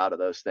blow out of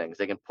those things.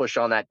 They can push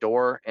on that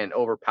door and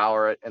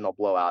overpower it, and they'll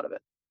blow out of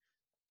it.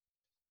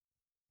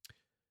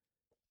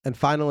 And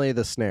finally,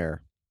 the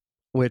snare,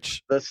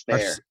 which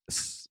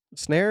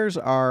snares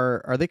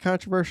are they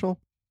controversial?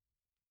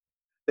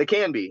 They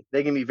can be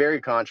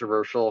very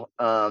controversial,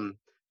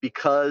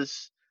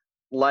 because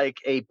like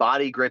a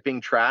body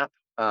gripping trap,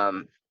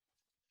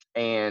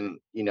 and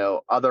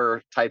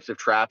other types of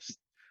traps,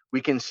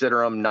 we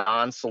consider them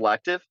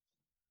non-selective.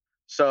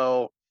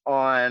 So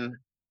on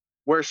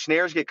where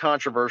snares get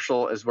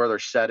controversial is where they're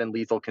set in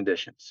lethal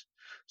conditions.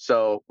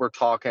 So we're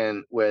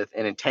talking with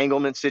an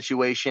entanglement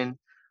situation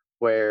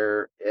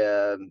where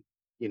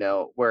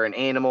where an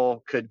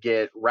animal could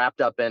get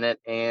wrapped up in it,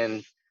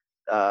 and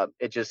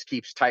it just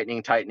keeps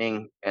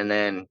tightening, and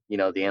then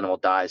the animal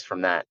dies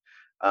from that.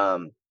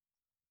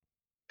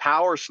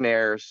 Power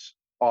snares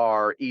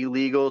are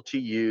illegal to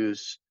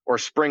use, or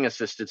spring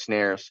assisted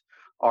snares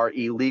are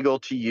illegal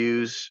to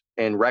use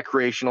in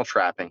recreational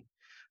trapping.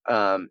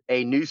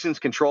 A nuisance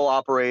control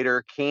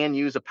operator can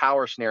use a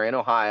power snare in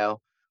Ohio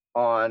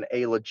on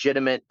a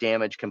legitimate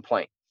damage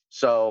complaint.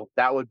 So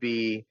that would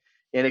be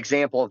an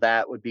example of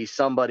that would be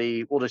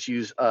somebody, we'll just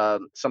use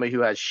somebody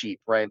who has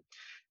sheep, right?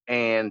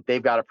 And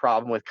they've got a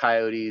problem with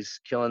coyotes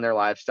killing their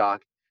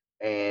livestock,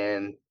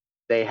 and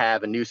they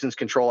have a nuisance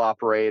control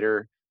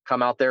operator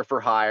come out there for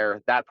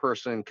hire. That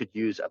person could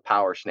use a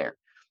power snare.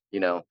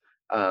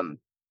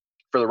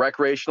 For the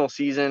recreational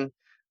season,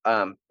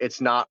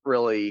 it's not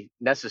really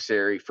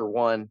necessary, for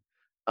one,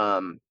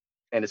 and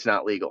it's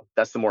not legal.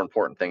 That's the more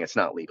important thing. It's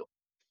not legal.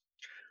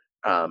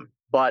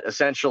 But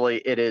essentially,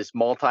 it is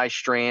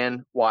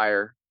multi-strand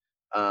wire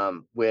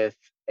with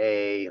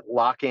a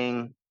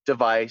locking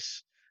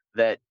device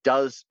that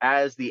does,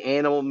 as the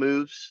animal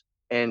moves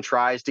and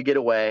tries to get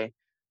away,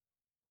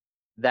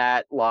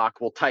 that lock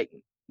will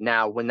tighten.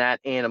 Now, when that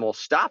animal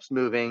stops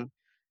moving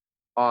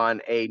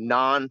on a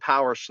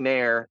non-power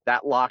snare,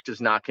 that lock does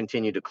not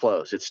continue to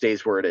close. It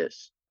stays where it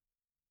is.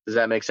 Does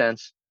that make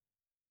sense?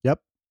 Yep.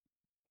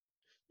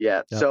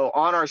 Yeah. Yep. So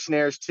on our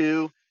snares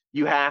too,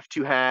 you have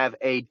to have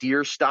a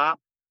deer stop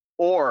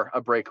or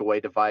a breakaway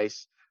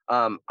device.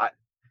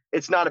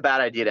 It's not a bad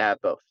idea to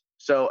have both.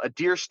 So a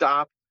deer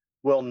stop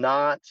will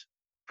not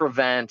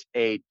prevent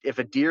if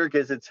a deer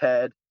gets its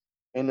head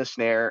in the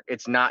snare,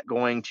 it's not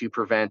going to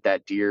prevent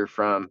that deer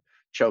from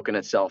choking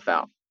itself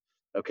out.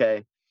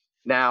 Okay.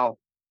 Now,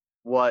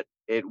 what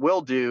it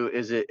will do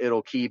is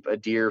it'll keep a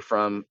deer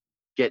from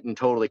getting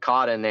totally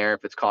caught in there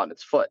if it's caught in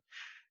its foot.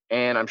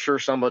 And I'm sure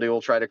somebody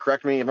will try to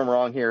correct me if I'm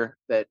wrong here,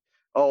 that,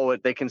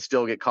 they can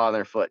still get caught in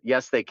their foot.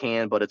 Yes, they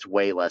can, but it's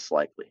way less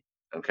likely.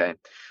 Okay.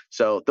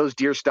 So those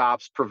deer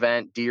stops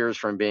prevent deer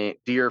from being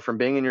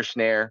in your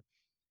snare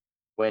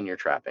when you're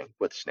trapping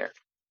with snare.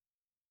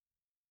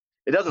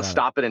 It doesn't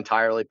stop it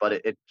entirely, but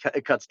it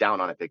cuts down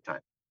on it big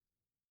time.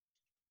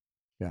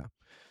 Yeah.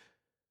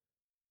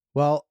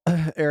 Well,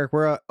 Eric,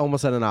 we're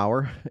almost at an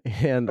hour,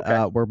 and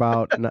we're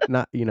about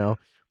not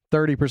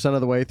 30%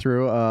 of the way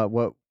through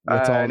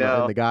what's all in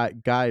the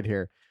guide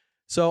here.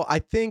 So I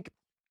think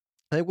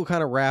we'll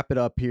kind of wrap it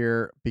up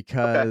here,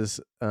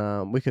 because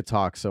we could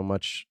talk so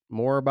much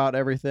more about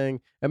everything,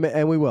 and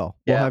we will.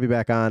 We'll have you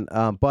back on.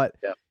 But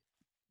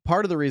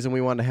part of the reason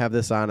we wanted to have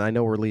this on, I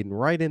know we're leading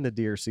right into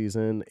deer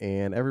season,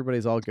 and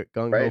everybody's all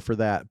gung-ho for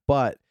that,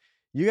 but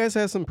you guys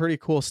have some pretty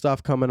cool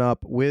stuff coming up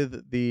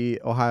with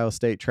the Ohio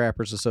State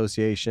Trappers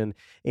Association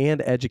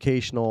and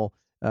educational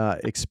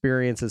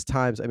experiences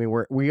times. I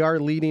mean, we are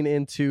leading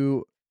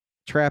into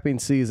trapping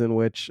season,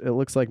 which it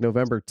looks like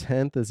November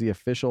 10th is the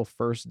official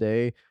first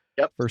day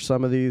for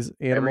some of these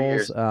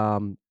animals.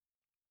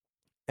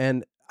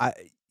 And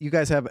you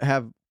guys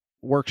have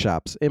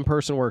workshops,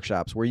 in-person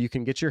workshops where you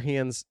can get your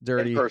hands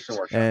dirty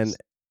and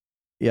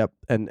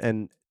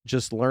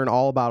just learn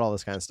all about all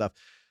this kind of stuff.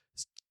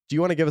 Do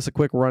you want to give us a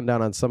quick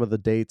rundown on some of the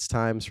dates,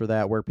 times for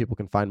that, where people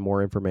can find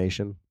more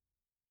information?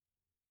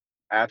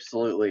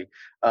 Absolutely.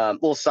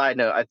 Little side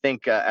note, I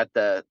think at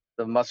the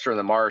muster in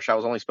the marsh, I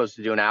was only supposed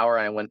to do an hour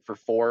and I went for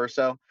 4 or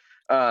so.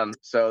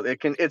 So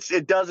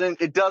it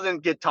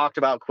doesn't get talked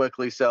about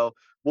quickly. So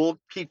we'll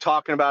keep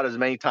talking about it as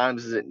many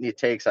times as it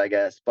takes, I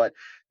guess. But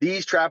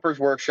these trappers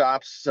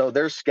workshops, so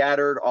they're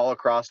scattered all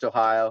across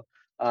Ohio.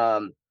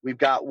 We've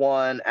got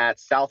one at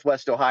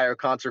Southwest Ohio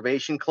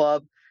Conservation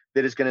Club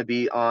that is going to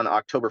be on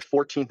October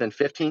 14th and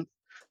 15th.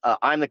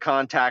 I'm the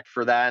contact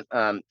for that.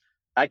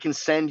 I can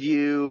send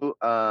you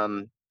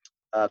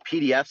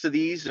PDFs of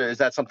these, or is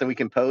that something we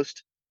can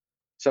post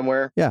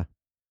somewhere? Yeah.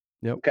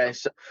 Yep. Okay.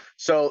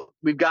 So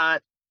we've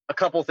got a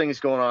couple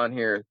things going on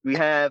here. We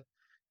have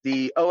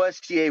the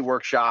OSTA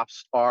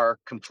workshops are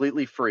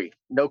completely free,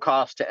 no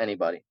cost to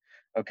anybody.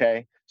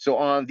 Okay. So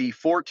on the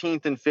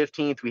 14th and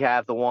 15th, we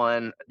have the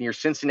one near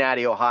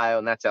Cincinnati, Ohio,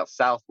 and that's at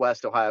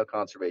Southwest Ohio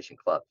Conservation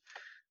Club.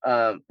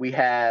 We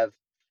have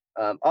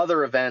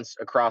other events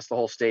across the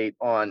whole state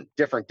on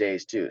different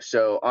days too.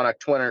 So on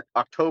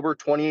October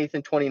 28th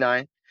and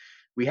 29th,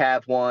 we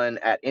have one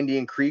at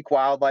Indian Creek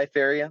Wildlife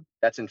Area.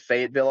 That's in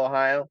Fayetteville,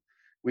 Ohio.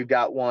 We've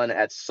got one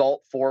at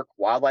Salt Fork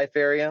Wildlife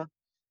Area.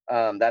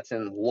 That's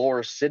in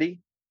Lower City.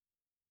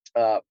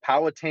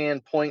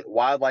 Powhatan Point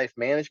Wildlife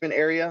Management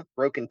Area,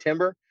 Broken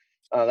Timber.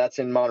 That's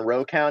in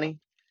Monroe County.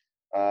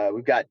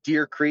 We've got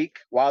Deer Creek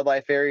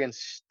Wildlife Area and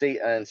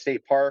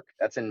State Park.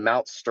 That's in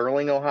Mount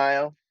Sterling,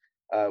 Ohio.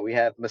 We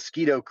have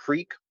Mosquito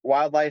Creek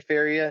Wildlife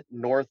Area,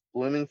 North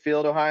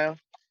Bloomingfield, Ohio.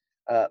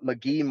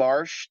 McGee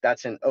Marsh,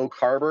 that's in Oak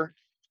Harbor.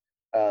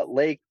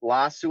 Lake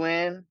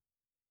Lassuan,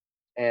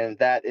 and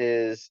that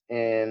is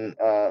in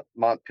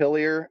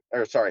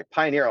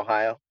Pioneer,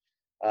 Ohio.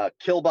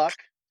 Kilbuck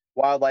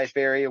Wildlife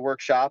Area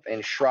Workshop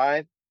in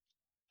Shrive.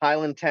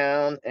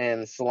 Highlandtown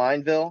and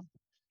Salineville.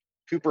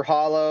 Cooper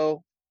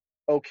Hollow,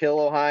 Oak Hill,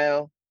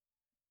 Ohio.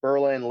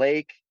 Berlin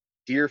Lake,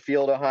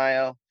 Deerfield,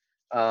 Ohio.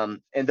 And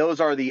those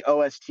are the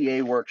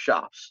OSTA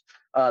workshops.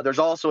 There's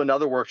also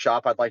another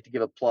workshop I'd like to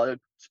give a plug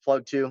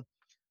to.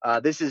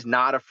 This is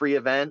not a free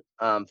event,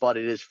 but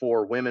it is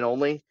for women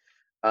only,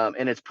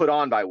 and it's put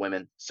on by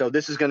women. So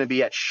this is going to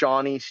be at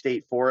Shawnee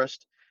State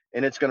Forest,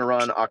 and it's going to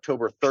run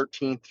October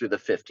 13th through the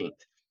 15th.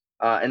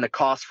 And the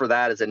cost for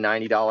that is a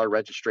 $90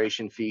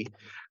 registration fee.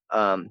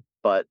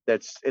 But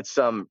it's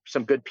some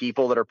good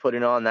people that are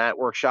putting on that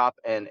workshop,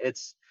 and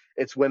it's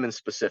women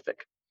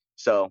specific.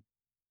 So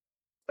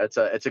it's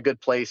a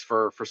good place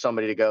for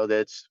somebody to go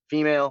that's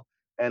female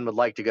and would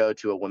like to go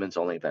to a women's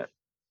only event.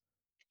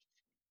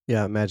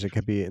 Yeah, I imagine it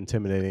could be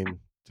intimidating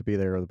to be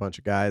there with a bunch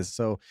of guys.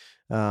 So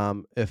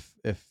if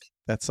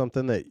that's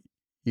something that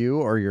you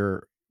or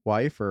your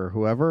wife or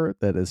whoever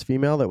that is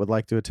female that would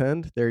like to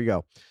attend, there you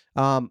go.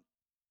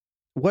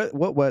 What's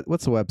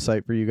the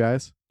website for you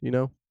guys? You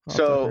know?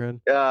 So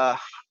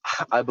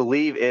I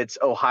believe it's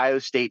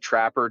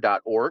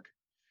ohiostatetrapper.org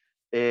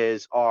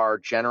is our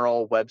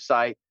general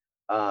website.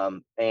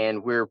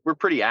 And we're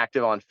pretty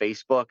active on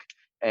Facebook,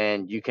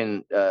 and you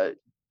can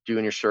do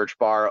in your search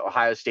bar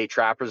Ohio State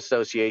Trappers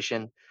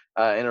Association,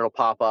 and it'll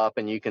pop up,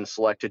 and you can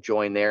select to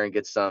join there and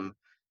get some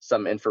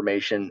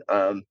information.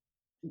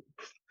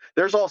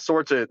 There's all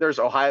sorts of, there's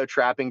Ohio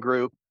Trapping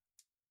Group,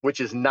 which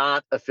is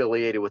not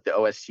affiliated with the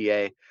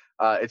OSTA.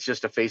 It's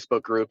just a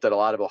Facebook group that a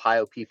lot of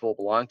Ohio people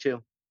belong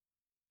to.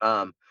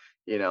 But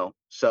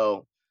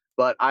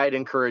I'd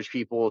encourage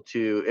people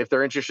to, if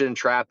they're interested in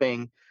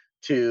trapping,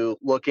 to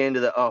look into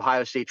the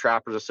Ohio State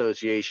Trappers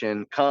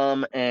Association,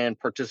 come and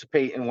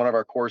participate in one of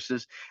our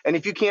courses. And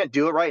if you can't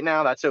do it right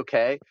now, that's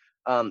okay.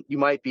 You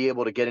might be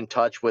able to get in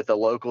touch with a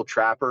local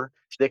trapper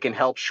that can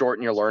help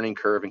shorten your learning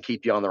curve and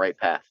keep you on the right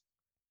path.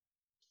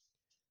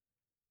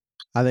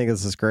 I think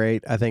this is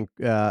great. I think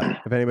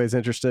if anybody's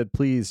interested,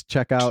 please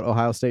check out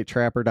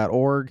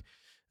ohiostatetrapper.org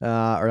or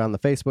on the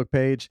Facebook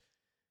page.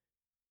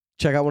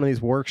 Check out one of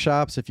these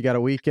workshops. If you got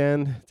a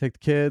weekend, take the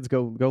kids,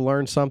 go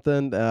learn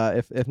something.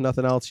 If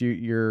nothing else,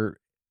 you're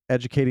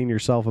educating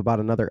yourself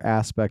about another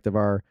aspect of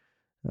our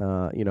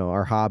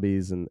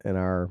hobbies and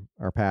our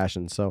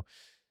passions. So,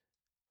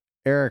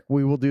 Eric,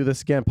 we will do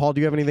this again. Paul,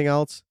 do you have anything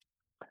else?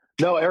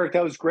 No, Eric,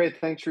 that was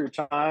great. Thanks for your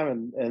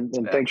time and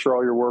thanks for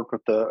all your work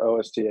with the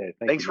OSTA.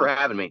 Thanks for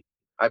having me.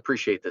 I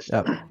appreciate this.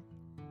 Yep.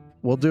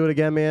 We'll do it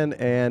again, man,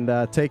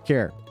 and take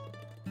care.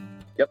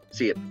 Yep.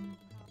 See you.